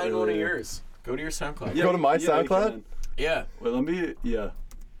 Just like, find one of earlier. yours. Go to your SoundCloud. Go to my you SoundCloud? can. Yeah. Wait, let me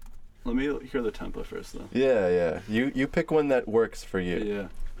hear the tempo first, though. Yeah. You pick one that works for you. Yeah.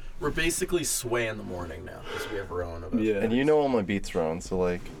 We're basically Sway in the morning now because we have Rowan of it. Yeah. And you know all my beats, Ron, so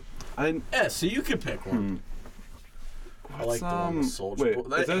like... Yeah, so you could pick one. I like the one with Soulja wait,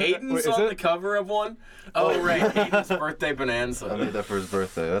 Boy. is it- Hayden's wait, is on it- the cover of one? Oh, right. Hayden's birthday I bonanza. made that for his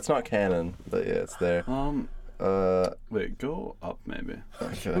birthday. That's not canon, but yeah, it's there. Wait, go up maybe.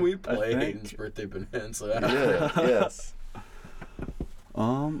 Okay. Can we play think- Hayden's birthday bonanza? Yeah, yes.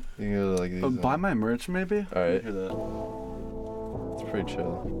 You can go to like these. Buy my merch maybe. All right. Hear that. It's pretty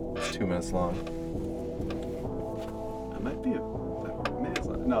chill. It's 2 minutes long. It might be. Maybe it's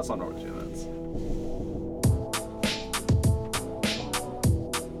not. No, it's not Norwich. Yeah, that's.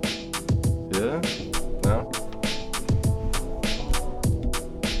 Yeah? No?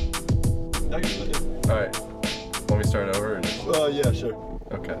 Alright. Want me to start over? Or just... Oh yeah, sure.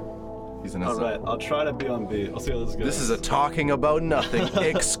 Okay. He's in his All right, I'll try to be on beat. I'll see how this goes. This is a Talking About Nothing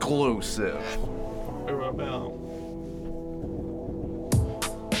exclusive.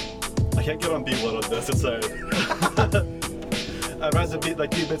 I can't get on beat one on this. It's hard. I rise a beat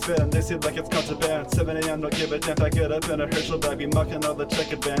like Cubits fan. They seem like it's contraband. 7 a.m. don't give a damn. I get up in a Herschel bag. Be mucking all the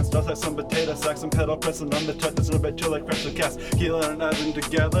check advance. Just like some potato sacks and pedal pressing on the track. There's no bit till like crash the cast. Keelan and Ivan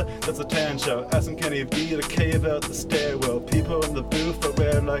together. That's a tan show. Asking Kenny B to cave out the stairwell. People in the booth are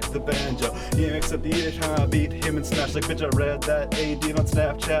weird like the banjo. He makes a beat how I beat him and smash like bitch. I read that AD on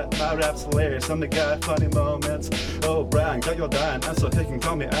Snapchat. My rap's hilarious. I'm the guy, funny moments. Oh, Brian, got your dying. I'm so he can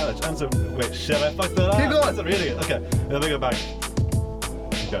call me Alex. I'm so wait, shit, I fucked that up. Keep going. I'm so reading it. Okay, let me go back.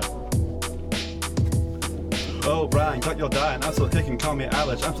 Okay. Oh, Brian, got your dying. I'm so thick and call me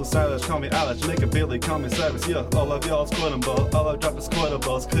Alex. I'm so stylish, call me Alex. Make a Billy, call me Cyrus. Yeah, all of y'all's quotable. All I drop is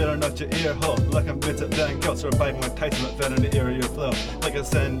quotables. Clearing out your ear hole. Like I'm Vincent Van Gogh. Sort of biting like Tyson at vet in the area flow. Like I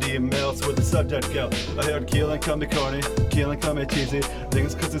send emails where the subject go. I heard Keelan call me corny. Keelan call me cheesy.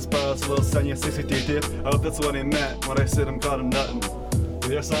 Things cause his bars will send you 60 deep. I hope that's what he meant when I said I'm caught him nuttin'. You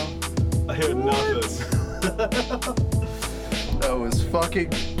hear some? I hear nothing. That was fucking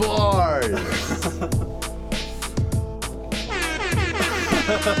bars.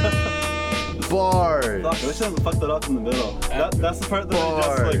 Bars. Fuck, I wish I hadn't fucked that up in the middle. That's the part that I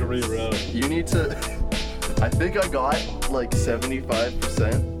just like rewrote. You need to. I think I got like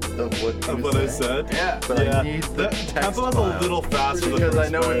 75% of what you Of what I said? Yeah. But I need the text tempo is a file. little faster the Because I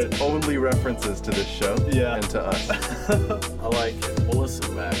first know part. it's only references to this show Yeah. and to us. I like it. We'll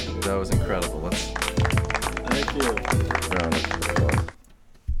listen back. That was incredible. Let's. Thank you. round of applause.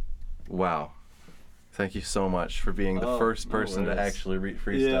 Wow. Thank you so much for being the first no person to worries. actually read Yeah,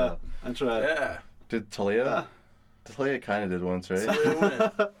 freestyle. I tried. Yeah. Did Talia? Talia kind of did once, right? So we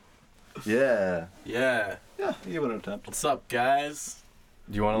went. Yeah. Yeah. Yeah, you give it an attempt. What's up, guys?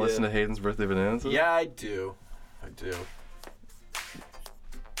 Do you want to Yeah. listen to Hayden's birthday bananas? Yeah, I do. I do.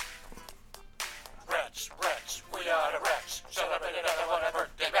 Rats, we are the rats. Celebrate another one a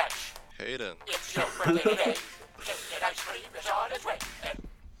birthday bash. Hayden. It's your birthday today. Cake and ice cream is on its way. And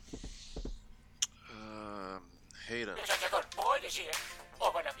Hayden. you're such a good boy this year.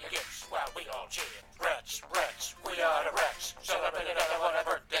 Open up your gifts while we all cheer. Rats, we are the rats. Celebrate another one a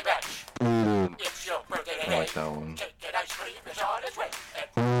birthday bash. It's your birthday I today. like that one. Cake and ice cream is on its way.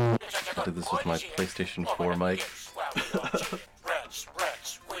 And you're such a I good did this boy with my year. PlayStation Open 4 up your mic. gifts while we all cheer.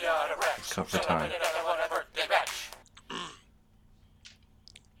 Rats, we are the rats. Cut for time. Celebrate another one a birthday bash.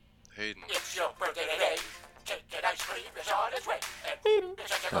 Hayden. It's your birthday today. Cake and ice cream is on its way. And you're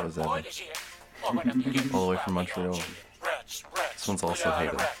such a That good was boy Evan. this year. Open up your gifts All the way while from we all Montreal. cheer. Rats, This one's also we are the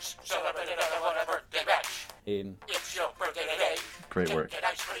Hayden. rats. Celebrate another one a birthday bash. Hayden. It's your birthday today. Great Cake work. and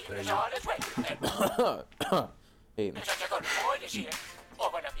ice cream is on its way. And Hayden. you're such a good boy this year.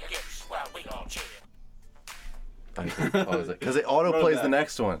 Open up your gifts while we all cheer. Because it auto plays the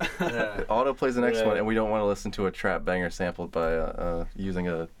next one. Yeah. It auto plays the next Right. one, and we don't want to listen to a trap banger sampled by using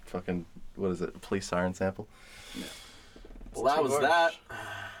a fucking police siren sample. Well, that was that.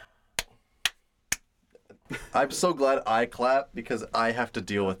 I'm so glad I clap because I have to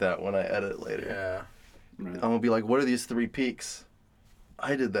deal with that when I edit later. Yeah. I'm gonna be like, what are these 3 peaks?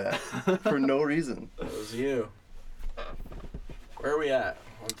 I did that for no reason. That was you. Where are we at?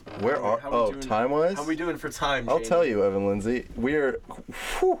 Where are? How we Oh, doing- time wise? How we doing for time? I'll Jamie? tell you, Evan Lindsay. We're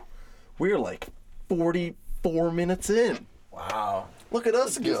like 44 minutes in. Wow. Look at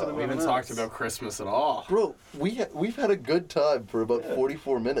us go. We haven't talked about Christmas at all. Bro, we've had a good time for about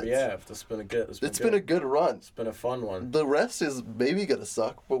 44 minutes. Yeah, it's been a good. It's been a good run. It's been a fun one. The rest is maybe gonna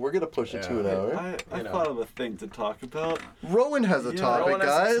suck, but we're gonna push it to an hour. I thought of a thing to talk about. Rowan has a topic, Rowan has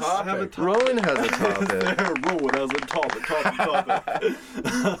a guys. topic. I have a topic. Rowan has a topic. Rowan has a topic.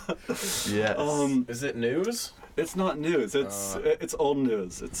 Yes. Is it news? It's not news. It's old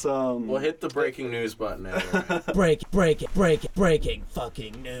news. It's Well, hit the breaking news button. Anyway. Breaking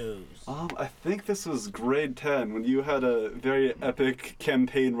fucking news. I think this was grade 10 when you had a very epic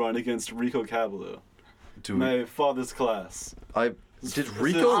campaign run against Rico Cavalloo. Dude, My father's class. Did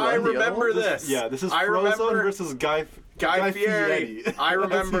Rico I run the remember other one? this. Yeah, this is I Frozone remember versus Guy Fieri. Fieri. I As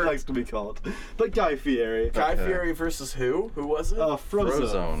remember. he likes to be called. But Guy Fieri. Guy Okay. Fieri versus who? Who was it?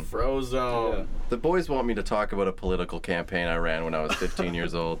 Frozone. Frozone. Yeah. The boys want me to talk about a political campaign I ran when I was 15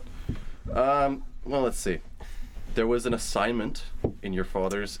 years old. Well, let's see. There was an assignment in your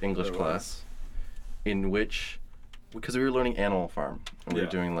father's English class in which, because we were learning Animal Farm, and we were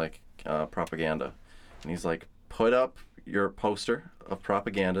doing like propaganda, and he's like, put up your poster of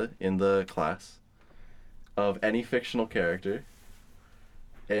propaganda in the class of any fictional character,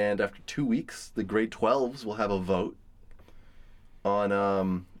 and after 2 weeks, the grade 12s will have a vote on,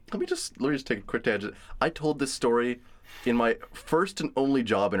 let me just take a quick tangent. I told this story in my first and only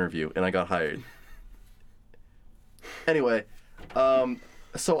job interview, and I got hired. Anyway,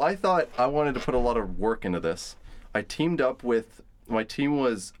 so I thought I wanted to put a lot of work into this. I teamed up with, my team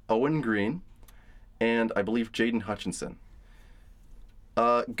was Owen Green and I believe Jaden Hutchinson.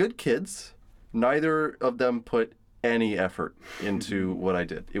 Good kids. Neither of them put any effort into what I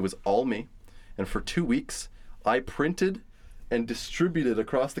did. It was all me. And for 2 weeks, I printed and distributed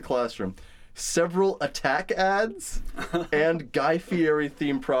across the classroom several attack ads and Guy Fieri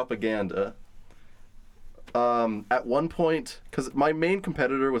themed propaganda. At one point, because my main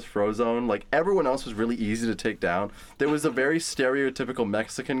competitor was Frozone, like everyone else was really easy to take down. There was a very stereotypical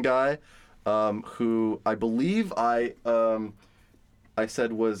Mexican guy, who I believe I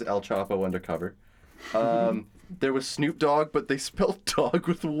said was El Chapo undercover. There was Snoop Dogg, but they spelled dog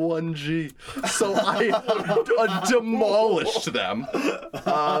with one G. So I demolished them.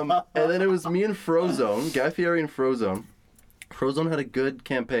 And then it was me and Frozone, Guy Fieri and Frozone. Frozone had a good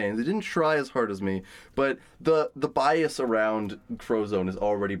campaign. They didn't try as hard as me, but the bias around Frozone is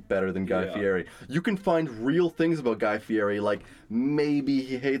already better than Guy Fieri. You can find real things about Guy Fieri, like maybe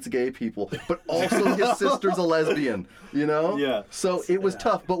he hates gay people, but also his sister's a lesbian, you know? Yeah. So it was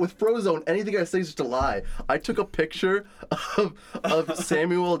tough, but with Frozone, anything I say is just a lie. I took a picture of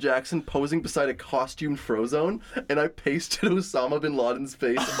Samuel L. Jackson posing beside a costumed Frozone, and I pasted Osama bin Laden's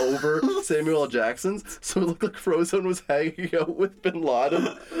face over Samuel L. Jackson's, so it looked like Frozone was hanging out with bin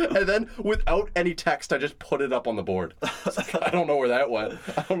Laden. And then, without any text, I just put it up on the board. I don't know where that went.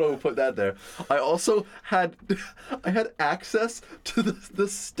 I don't know who put that there. I also had access to the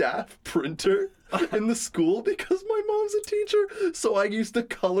staff printer in the school because my mom's a teacher, so I used to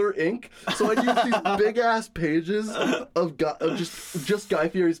color ink. So I'd use these big ass pages of just Guy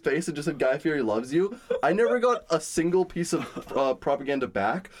Fieri's face and just said Guy Fieri loves you. I never got a single piece of propaganda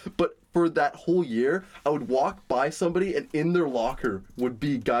back, but for that whole year, I would walk by somebody and in their locker would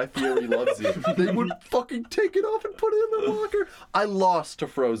be Guy Fieri loves you. They would fucking take it off and put it in their locker. I lost to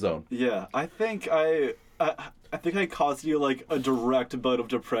Frozone. Yeah, I think I caused you like a direct bout of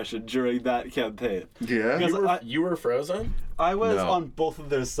depression during that campaign. Yeah? You were Frozone? I was No. on both of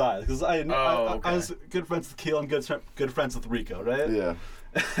their sides because I okay. was good friends with Keel and good friends with Rico, right? Yeah.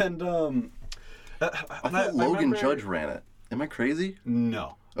 And I thought Logan Judge ran it. Am I crazy?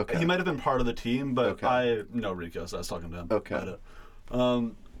 No. Okay. He might have been part of the team, but Okay. I know Rico, so I was talking to him Okay. about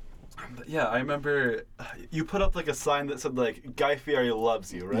it. But yeah, I remember you put up like a sign that said like Guy Fieri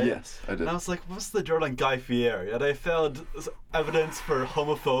loves you, right? Yes, I did. And I was like, what's the dirt on Guy Fieri? And I found evidence for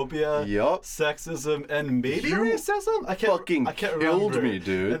homophobia, Yup. sexism, and maybe You racism. I can't killed remember. me,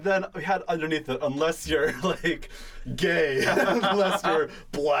 dude. And then we had underneath it, unless you're like gay, unless you're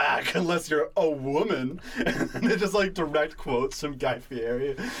black, unless you're a woman, and it just like direct quotes from Guy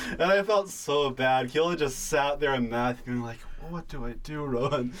Fieri. And I felt so bad. Keelan just sat there in math being like, what do I do,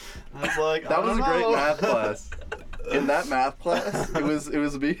 Rowan? And I was like, That I was a don't great know. math class. In that math class, it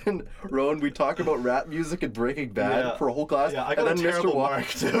was me and Rowan. We talked about rap music and Breaking Bad Yeah. for a whole class. Yeah, I got and a then terrible mark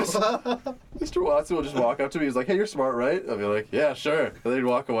too. Mr. Watson will just walk up to me. He's like, "Hey, you're smart, right?" I'll be like, "Yeah, sure." And then he'd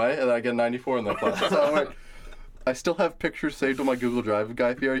walk away, and then I get 94 in that class. That's how it worked. I still have pictures saved on my Google Drive of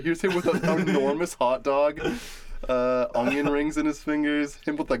Guy Fieri. Here's him with an enormous hot dog, onion rings in his fingers,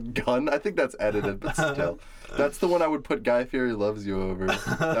 him with a gun. I think that's edited, but still. That's the one I would put Guy Fieri loves you over.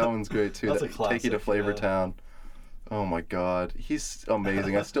 That one's great too. That's a Take you classic, to Flavor yeah. Town. Oh my god, he's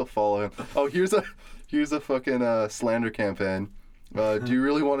amazing. I still follow him. Oh, here's a fucking slander campaign. Do you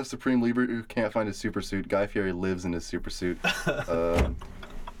really want a Supreme Leader who can't find his super suit? Guy Fieri lives in his super suit. I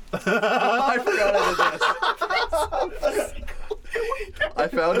forgot I did this. I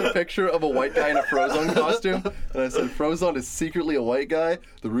found a picture of a white guy in a Frozone costume, and I said, Frozone is secretly a white guy.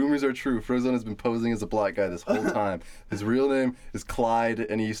 The rumors are true. Frozone has been posing as a black guy this whole time. His real name is Clyde,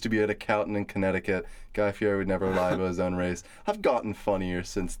 and he used to be an accountant in Connecticut. Guy Fieri would never lie about his own race. I've gotten funnier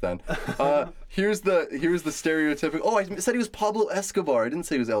since then. Here's the stereotypical... Oh, I said he was Pablo Escobar. I didn't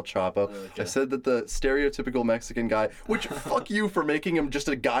say he was El Chapo. Okay. I said that the stereotypical Mexican guy, which, fuck you for making him just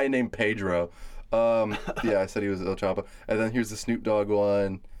a guy named Pedro. Yeah, I said he was El Chapo. And then here's the Snoop Dogg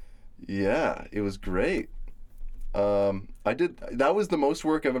one. Yeah, it was great. That was the most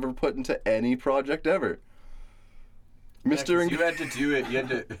work I've ever put into any project ever. You had to do it. You had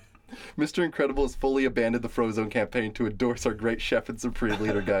to... Mr. Incredible has fully abandoned the Frozone campaign to endorse our great chef and Supreme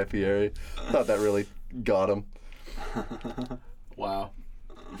Leader, Guy Fieri. Thought that really got him. Wow.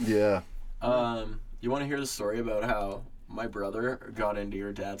 Yeah. You want to hear the story about how my brother got into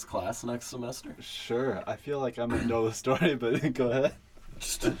your dad's class next semester? Sure. I feel like I might know the story, but go ahead.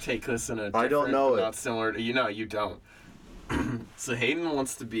 Just to take this in a different, I don't know it. Not similar to, you don't. So Hayden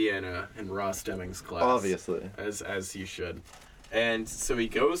wants to be in Ross Deming's class. Obviously. As you should. And so he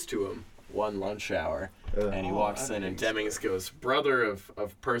goes to him one lunch hour, and he walks in, and Demings goes, brother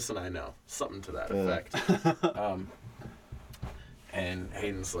of person I know. Something to that effect. And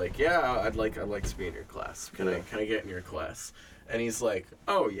Hayden's like, yeah, I'd like to be in your class. Can I get in your class? And he's like,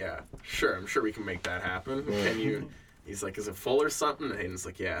 oh yeah, sure, I'm sure we can make that happen. Can you? He's like, is it full or something? And Hayden's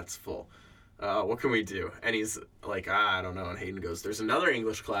like, yeah, it's full. What can we do? And he's like, I don't know. And Hayden goes, there's another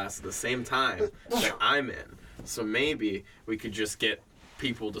English class at the same time that I'm in. So maybe we could just get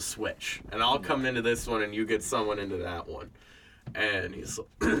people to switch. And I'll come into this one and you get someone into that one. And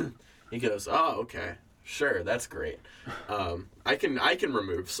he goes, oh, okay. Sure, that's great. I can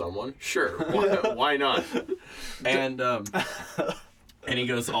remove someone. Sure, why not? And he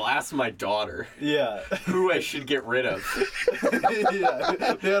goes, I'll ask my daughter. Yeah. Who I should get rid of.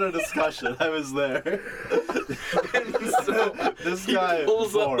 Yeah, they had a discussion. I was there. And so this guy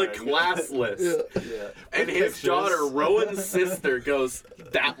pulls up the class list. Yeah. And his daughter, Rowan's sister, goes,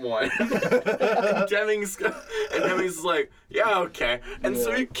 that one. And Deming's like, yeah, okay. And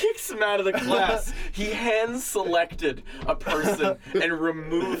so he kicks him out of the class. He hand-selected a person and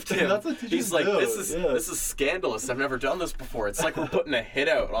removed him. That's what He's like, this is scandalous. I've never done this before. It's like we're putting a hit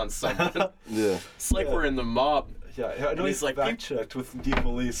out on someone. Yeah. It's like we're in the mob. Yeah, I know he's like fact-checked with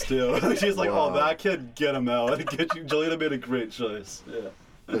DeFelice too. She's like, wow. oh, that kid, get him out. Jolena made a great choice. Yeah.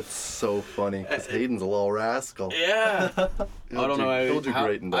 That's so funny, because Hayden's a little rascal. Yeah. He'll do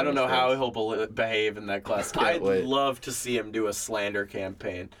great in I don't know how he'll behave in that class. I'd love to see him do a slander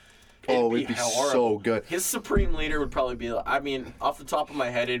campaign. It'd be so good. His Supreme Leader would probably be, I mean, off the top of my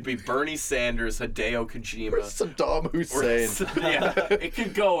head, it'd be Bernie Sanders, Hideo Kojima. Or Saddam Hussein. Yeah, it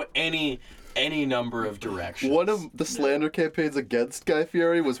could go any number of directions. One of the slander campaigns against Guy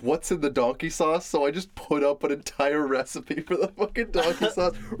Fieri was what's in the donkey sauce, so I just put up an entire recipe for the fucking donkey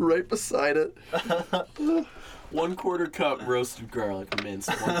sauce right beside it. 1/4 cup roasted garlic minced,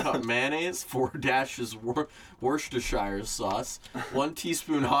 1 cup mayonnaise, 4 dashes Worcestershire sauce, 1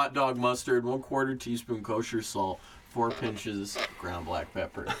 teaspoon hot dog mustard, 1/4 teaspoon kosher salt, 4 pinches ground black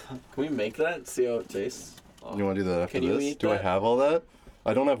pepper. Can we make that? See how it tastes? You want to do that after Can you this? eat Do that? I have all that?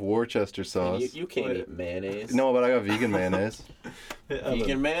 I don't have Worcester sauce. You can't eat mayonnaise. No, but I got vegan mayonnaise.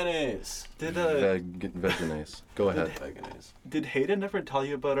 Vegan mayonnaise. Veganese. Go ahead. Did Hayden ever tell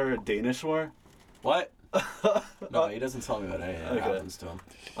you about our Danish war? What? No, he doesn't tell me about anything that happens to him.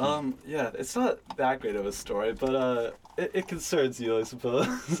 Yeah, it's not that great of a story, but it concerns you, I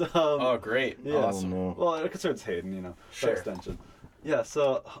suppose. Oh, great. Yeah. Awesome. No. Well, it concerns Hayden, by Sure. extension. Yeah,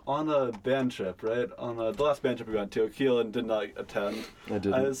 so on a band trip, right? On the last band trip we went to, Keelan did not attend. I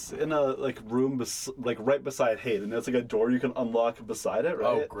didn't. I was in a room right beside Hayden. There's a door you can unlock beside it,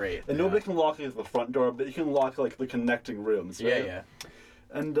 right? Oh, great. And nobody can lock the front door, but you can lock the connecting rooms, right? Yeah.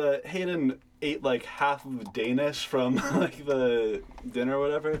 And Hayden ate half of Danish from the dinner or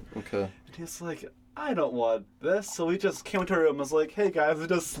whatever. Okay. And he's like, I don't want this. So we just came to our room and was like, hey guys, we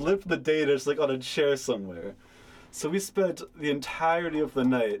just slipped the Danish on a chair somewhere. So we spent the entirety of the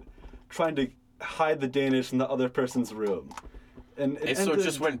night trying to hide the Danish in the other person's room. And it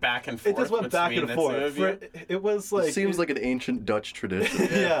just went back and forth. It just went back and forth. It was It seems like an ancient Dutch tradition.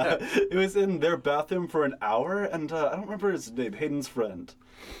 Yeah. It was in their bathroom for an hour, and I don't remember his name, Hayden's friend.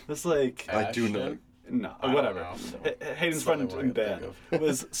 It's I do know. No, whatever. Hayden's friend in band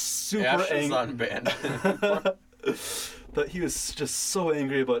was super Ash is angry. not in band. But he was just so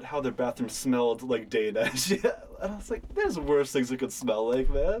angry about how their bathroom smelled like day and night. And I was like, there's worse things it could smell like,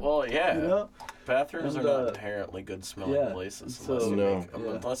 man. Well, yeah. You know? Bathrooms And, are not inherently good smelling yeah, places so-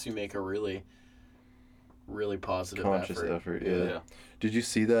 unless you make a really, really positive Conscious effort, yeah. Yeah. Did you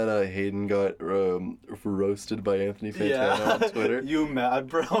see that Hayden got roasted by Anthony Fantano on Twitter? You mad,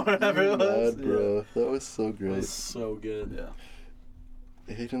 bro? Whatever it was. Mad, bro. That was so It great. was so good.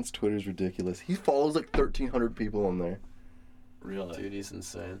 Yeah. Hayden's Twitter's ridiculous. He follows like 1,300 people on there. Really? Dude, he's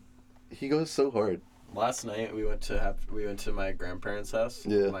insane. He goes so hard. Last night we went to my grandparents' house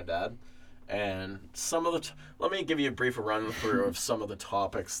with my dad, and some of the let me give you a brief run through of some of the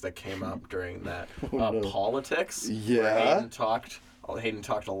topics that came up during that. Politics. Yeah. Where Hayden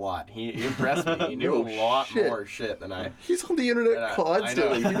talked a lot. He impressed me. He knew a lot more shit than I. He's on the internet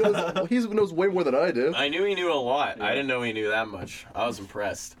constantly. He knows way more than I do. I knew he knew a lot. Yeah. I didn't know he knew that much. I was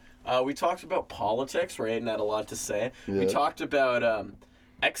impressed. We talked about politics, where Hayden had a lot to say. Yeah. We talked about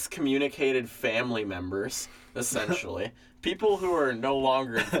excommunicated family members, essentially. People who are no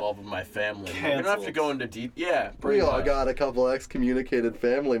longer involved with my family. We don't have to go into deep... Yeah, we all got a couple excommunicated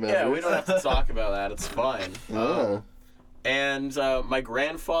family members. Yeah, we don't have to talk about that. It's fine. And my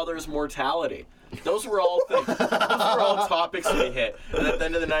grandfather's mortality. Those were all things. Those were all topics we hit. And at the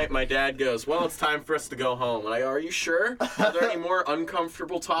end of the night, my dad goes, "Well, it's time for us to go home." And I go, "Are you sure? Are there any more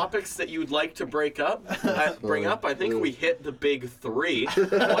uncomfortable topics that you'd like to bring up? I think we hit the big three.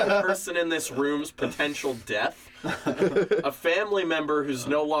 One person in this room's potential death. A family member who's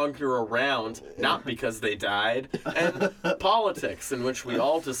no longer around, not because they died, and politics, in which we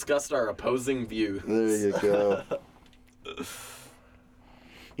all discussed our opposing views." There you go.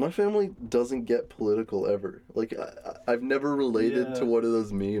 My family doesn't get political ever. Like, I've never related to one of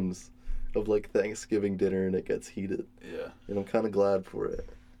those memes of, like, Thanksgiving dinner and it gets heated. Yeah. And I'm kind of glad for it.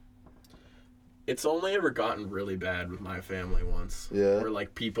 It's only ever gotten really bad with my family once. Yeah. Where,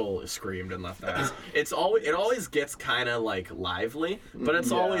 like, people screamed and left the house. It always gets kind of, like, lively, but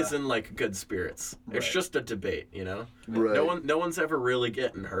it's always in, like, good spirits. Right. It's just a debate, you know? Right. No one's ever really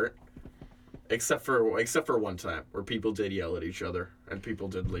getting hurt. Except for one time where people did yell at each other and people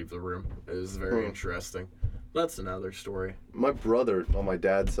did leave the room. It was very interesting. That's another story. My brother on my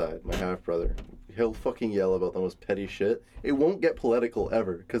dad's side, my half brother, he'll fucking yell about the most petty shit. It won't get political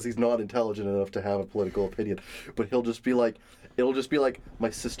ever because he's not intelligent enough to have a political opinion. But he'll just be like, it'll just be like my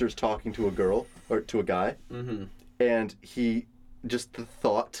sister's talking to a girl or to a guy, and he just the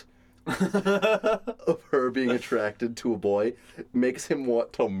thought of her being attracted to a boy makes him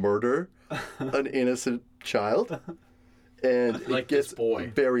want to murder an innocent child, and like it gets this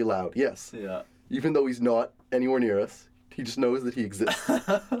boy. Very loud. Yes. Yeah. Even though he's not anywhere near us, he just knows that he exists.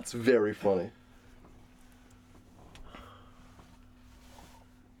 It's very funny.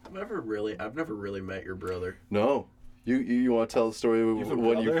 I've never really met your brother. No. You want to tell the story of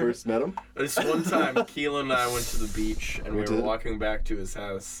when you first met him? This one time, Keelan and I went to the beach, and we were walking back to his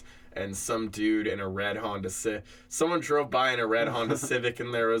house, and some dude in a red Honda Civic, someone drove by in a red Honda Civic,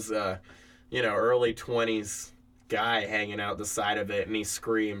 and there was a, early 20s guy hanging out the side of it, and he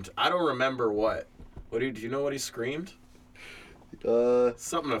screamed. I don't remember what. Do you know what he screamed?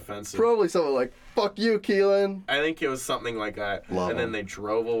 Something offensive. Probably something like, "Fuck you, Keelan." I think it was something like that. Love and then him. they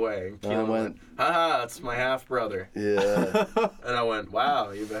drove away. And Keelan went, "Haha, it's my half-brother." Yeah. And I went,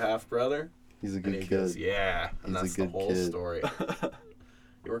 "Wow, you have a half-brother?" He's a good and he kid. goes, "Yeah." And He's that's a good the whole kid. story.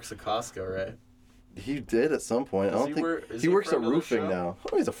 He works at Costco, right? He did at some point. He works at roofing now.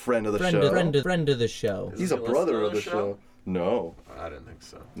 Oh, he's a friend of the show. Friend of the show. He's a brother of the show. No. I didn't think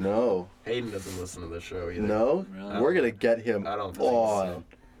so. No. Hayden doesn't listen to the show either. No? Really? We're going to get him I don't think on. so.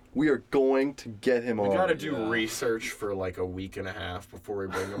 We are going to get him on. We got to do research for like a week and a half before we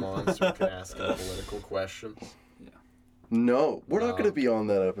bring him on so we can ask him political questions. Yeah. No, we're not going to be on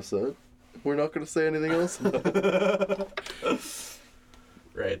that episode. We're not going to say anything else.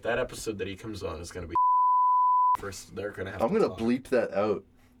 Right, that episode that he comes on is going to be first. They're going to have I'm going to bleep that out.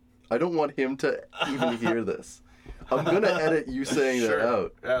 I don't want him to even hear this. I'm going to edit you saying that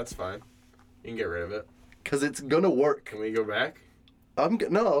out. Yeah, that's fine. You can get rid of it. Because it's going to work. Can we go back?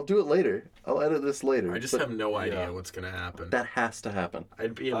 No, I'll do it later. I'll edit this later. I just have no idea what's going to happen. That has to happen.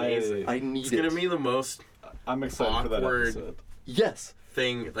 I'd be amazing. I need it's going to be the most I'm excited for that episode. Yes.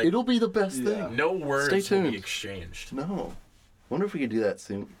 Thing. Like, it'll be the best thing. No words Stay tuned. will be exchanged. No. Wonder if we could do that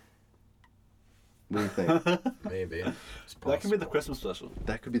soon. What do you think? Maybe. That could be the Christmas special.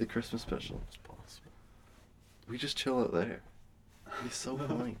 That could be the Christmas special. It's possible. We just chill out there. It'd be so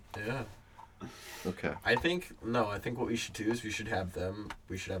funny. Yeah. Okay. I think what we should do is we should have them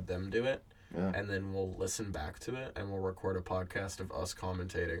do it. Yeah. And then we'll listen back to it and we'll record a podcast of us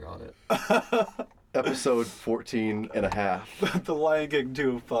commentating on it. Episode 14 and a half. The Lion King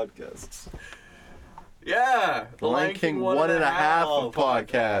 2 podcasts. Yeah, The Lion King 1.5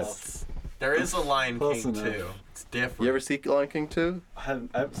 podcasts. There is a Lion Close King enough. 2. It's different. You ever see Lion King 2? I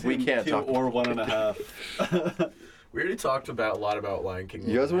haven't seen We can't 2 talk or about 1.5. We already talked about a lot about Lion King.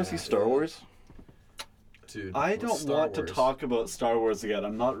 You guys want to see 1.5. Star Wars? Dude, I what's don't Star want to Wars? talk about Star Wars again.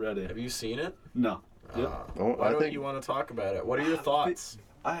 I'm not ready. Have you seen it? No. Yep. Oh, Why I don't think- you want to talk about it? What are your thoughts?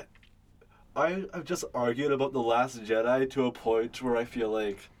 I've just argued about The Last Jedi to a point where I feel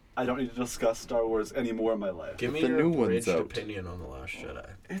like I don't need to discuss Star Wars anymore in my life. Give me The your new one's abridged out. opinion on The Last Jedi.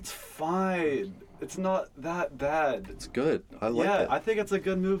 It's fine. It's not that bad. It's good. I liked yeah, it. I think it's a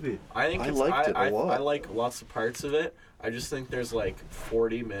good movie. I think I it's, liked it a lot. I like lots of parts of it. I just think there's like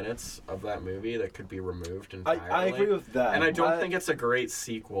 40 minutes of that movie that could be removed entirely. I agree with that. And I don't think it's a great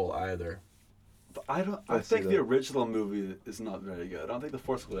sequel either. But I see think that. the original movie is not very good. I don't think The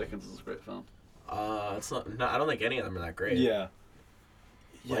Force Awakens is a great film. It's not. No, I don't think any of them are that great. Yeah.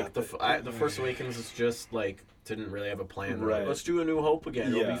 Like the Force Awakens is just like didn't really have a plan. They're like, Right. let's do A New Hope again.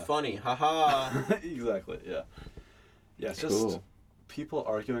 It'll Yeah. be funny. Haha. Exactly. Yeah. Yeah. It's just Cool. people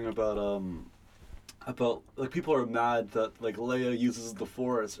arguing about like people are mad that like Leia uses the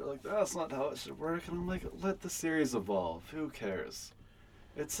Force. They're like, that's not how it should work. And I'm like, let the series evolve. Who cares?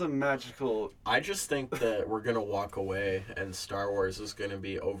 It's a magical. I just think that we're gonna walk away, and Star Wars is gonna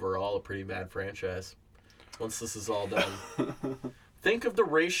be overall a pretty bad franchise once this is all done. Think of the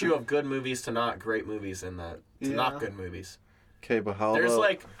ratio of good movies to not great movies in that. To not good movies. Okay, but how There's about...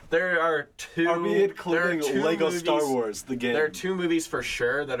 like there are two. Are we including two Lego movies, Star Wars, the game? There are 2 movies for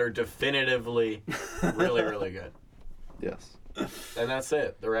sure that are definitively really, really good, Yes. and that's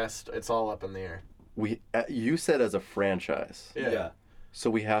it. The rest, it's all up in the air. You said as a franchise. Yeah. So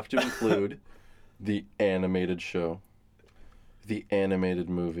we have to include the animated show, the animated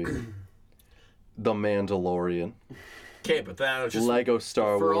movie, The Mandalorian, Okay, but that was just Lego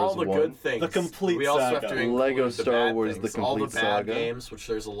Star for Wars all the 1. good things. The complete we also saga. have to include Lego the Star bad Wars, things. the all the complete bad saga. games, which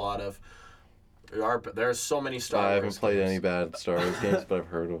there's a lot of. There are so many Star I Wars. haven't played games. any bad Star Wars games, but I've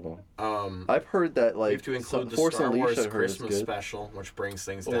heard of them. Um, I've heard that we like have to include the Force Star Unleashed, Wars I've heard is Christmas good. special, which brings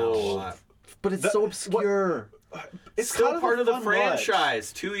things down a Oh. lot. But it's That- so obscure. It's Still kind part a of the fun watch.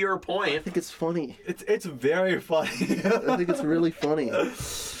 franchise. To your I point, think it's funny. It's very funny. I think it's really funny.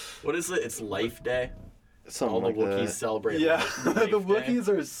 what is it? It's Life Day. Something All the like Wookiees that. celebrate. Yeah, Life the Day. Wookiees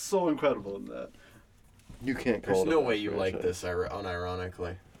are so incredible in that. You can't call There's it. no a way you like franchise. this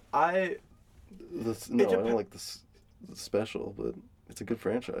unironically. No, I don't like this special, but it's a good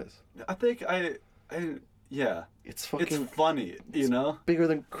franchise. I think yeah. It's fucking It's funny, you know? bigger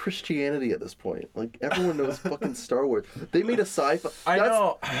than Christianity at this point. Like everyone knows fucking Star Wars. They made a sci-fi. I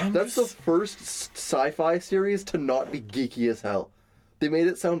know. That's the first sci-fi series to not be geeky as hell. They made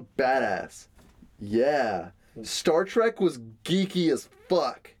it sound badass. Yeah. Star Trek was geeky as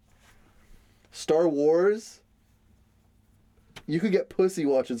fuck. Star Wars, you could get pussy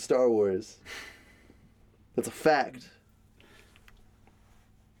watching Star Wars. That's a fact.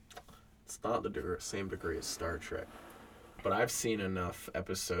 It's not the same degree as Star Trek. But I've seen enough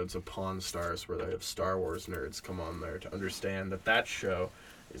episodes of Pawn Stars where they have Star Wars nerds come on there to understand that show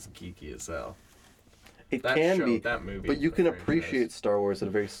is geeky as hell. It That can show, be, that movie, but you the can franchise. appreciate Star Wars at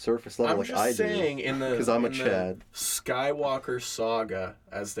a very surface level, I'm like just I saying, do. in the 'Cause I'm a in the Chad. Skywalker saga,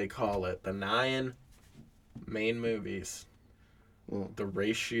 as they call it, the 9 main movies, the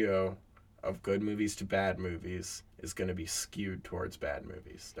ratio of good movies to bad movies is going to be skewed towards bad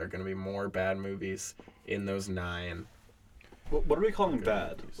movies. There are going to be more bad movies in those 9. What are we calling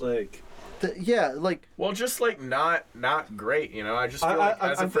bad? Like, Yeah, like Well, just like not great, you know. I just feel like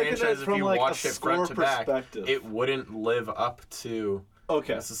as a I'm thinking franchise, it if from, you like, a watch it front to score back, perspective. it wouldn't live up to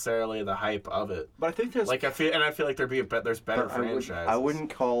okay, necessarily the hype of it. but I think there's Like I feel like there'd be there's better but franchises. I wouldn't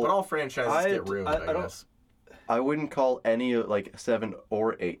call. But all franchises I- get ruined, I I don't- guess. I wouldn't call any like 7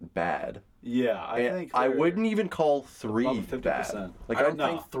 or 8 bad. yeah. I And think I they're wouldn't even call 3 above 50%. bad. Like I don't I'd,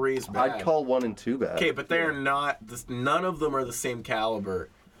 think 3 is bad. I'd call 1 and 2 bad. Okay, but they're not. None of them are the same caliber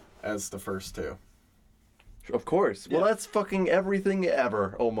as the first 2. Of course. Well, Yeah. that's fucking everything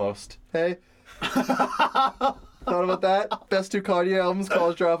ever, almost. Hey? Thought about that? Best 2 Kanye albums,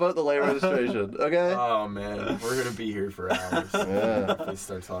 College Dropout, The Late Registration. Okay? Oh man, we're gonna be here for hours. Yeah. If we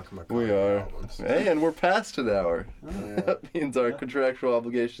start talking about We Kanye are. albums. Hey, and we're past an hour. That means our contractual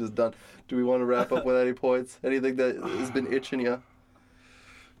obligation is done. Do we want to wrap up with any points? Anything that has been itching you?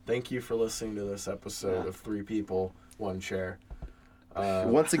 Thank you for listening to this episode of 3 People, 1 Chair.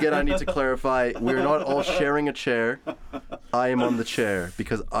 Once again, I need to clarify, we're not all sharing a chair. I am on the chair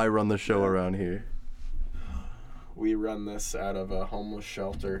because I run the show around here. We run this out of a homeless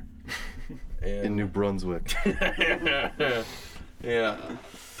shelter In New Brunswick. Yeah.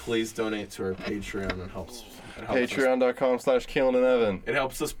 Please donate to our Patreon. It helps Patreon.com/Keelan and Evan. It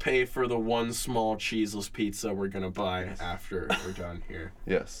helps us pay for the one small cheeseless pizza we're gonna buy after we're done here.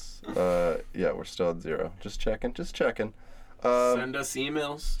 Yes. Yeah, we're still at 0. Just checking. Send us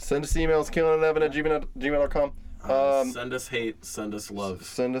emails. Send us emails, keelanandevan@gmail.com. Send us hate. Send us love.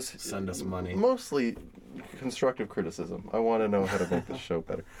 Send us money. Mostly constructive criticism. I want to know how to make this show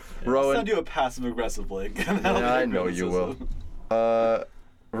better. I'll Rowan. send you a passive-aggressive link. Yeah, I know you will.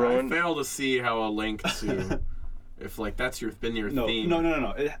 Rowan. I fail to see how a link to, if like that's been your theme.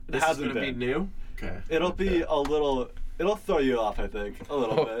 No. It This hasn't is gonna been. be new. Okay. It'll be a little. It'll throw you off, I think, a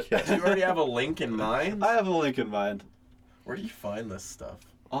little bit. Do you already have a link in mind? I have a link in mind. Where do you find this stuff?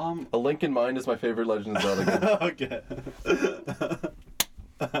 A Link in Mind is my favorite Legend of Zelda game. Okay.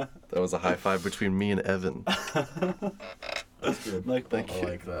 That was a high five between me and Evan. That's good. Thank you. I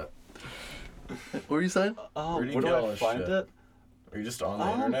like that. What were you saying? Where do you Where get do all I this find shit? it? Are you just on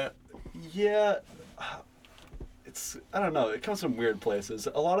the internet? Yeah. I don't know. It comes from weird places.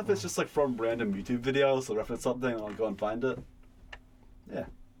 A lot of it's just like from random YouTube videos. They'll reference something and I'll go and find it. Yeah.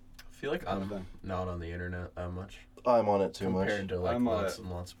 I feel like I'm not on the internet that much. I'm on it too much. Compared to like I'm on lots it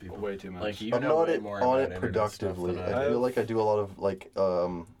and lots of people. way too much. Like you I'm know not way more on about it internet stuff productively. than I feel like I do a lot of like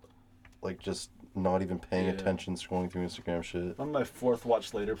just not even paying Yeah. attention, scrolling through Instagram shit. on my 4th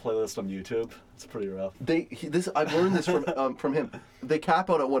Watch Later playlist on YouTube. It's pretty rough. I've learned this from him. They cap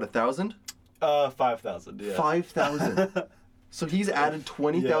out at what, 1,000? 5,000. Yeah. 5,000. So he's added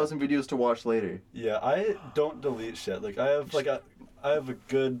 20,000 videos to watch later. Yeah, I don't delete shit. Like I have a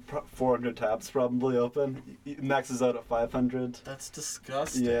good 400 tabs probably open. It maxes out at 500. That's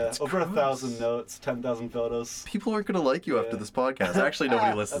disgusting. Yeah, It's over gross. 1,000 notes, 10,000 photos. People aren't gonna like you after Yeah. this podcast. Actually,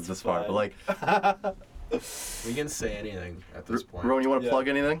 nobody listens That's this far. fine. But like, We can say anything at this point. Rowan, you want to Yeah. plug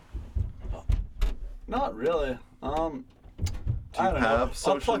anything? Not really. Do you I don't have know.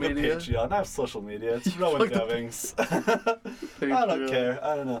 social I'll plug media? a Patreon. I have social media. It's Rowan plug the Devings. I don't care.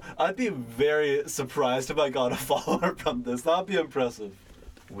 I don't know. I'd be very surprised if I got a follower from this. That'd be impressive.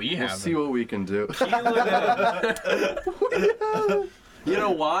 We We'll have. see what we can do. You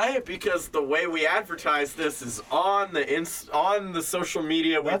know why? Because the way we advertise this is on the social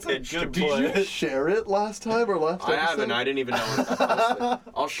media we That's a pitched good to point. people. Did you share it last time or last I episode? haven't. I didn't even know it was posted.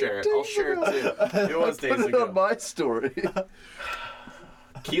 I'll share it. I'll share it too. It was days Put it ago. on my story.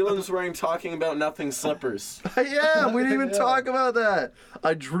 Keelan's wearing Talking About Nothing slippers. I am. We didn't even talk about that.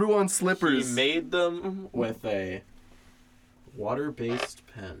 I drew on slippers. He made them with a water-based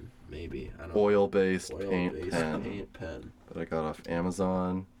pen, maybe. I don't know. Oil-based paint Oil-based pen paint pen. that I got off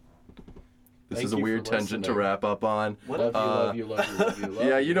Amazon. This Thank is a you weird for tangent to listening. wrap up on. Love you.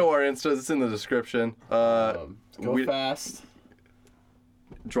 Yeah, you know our Instas. It's in the description. Go fast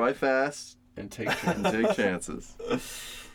Drive fast and take and take chances.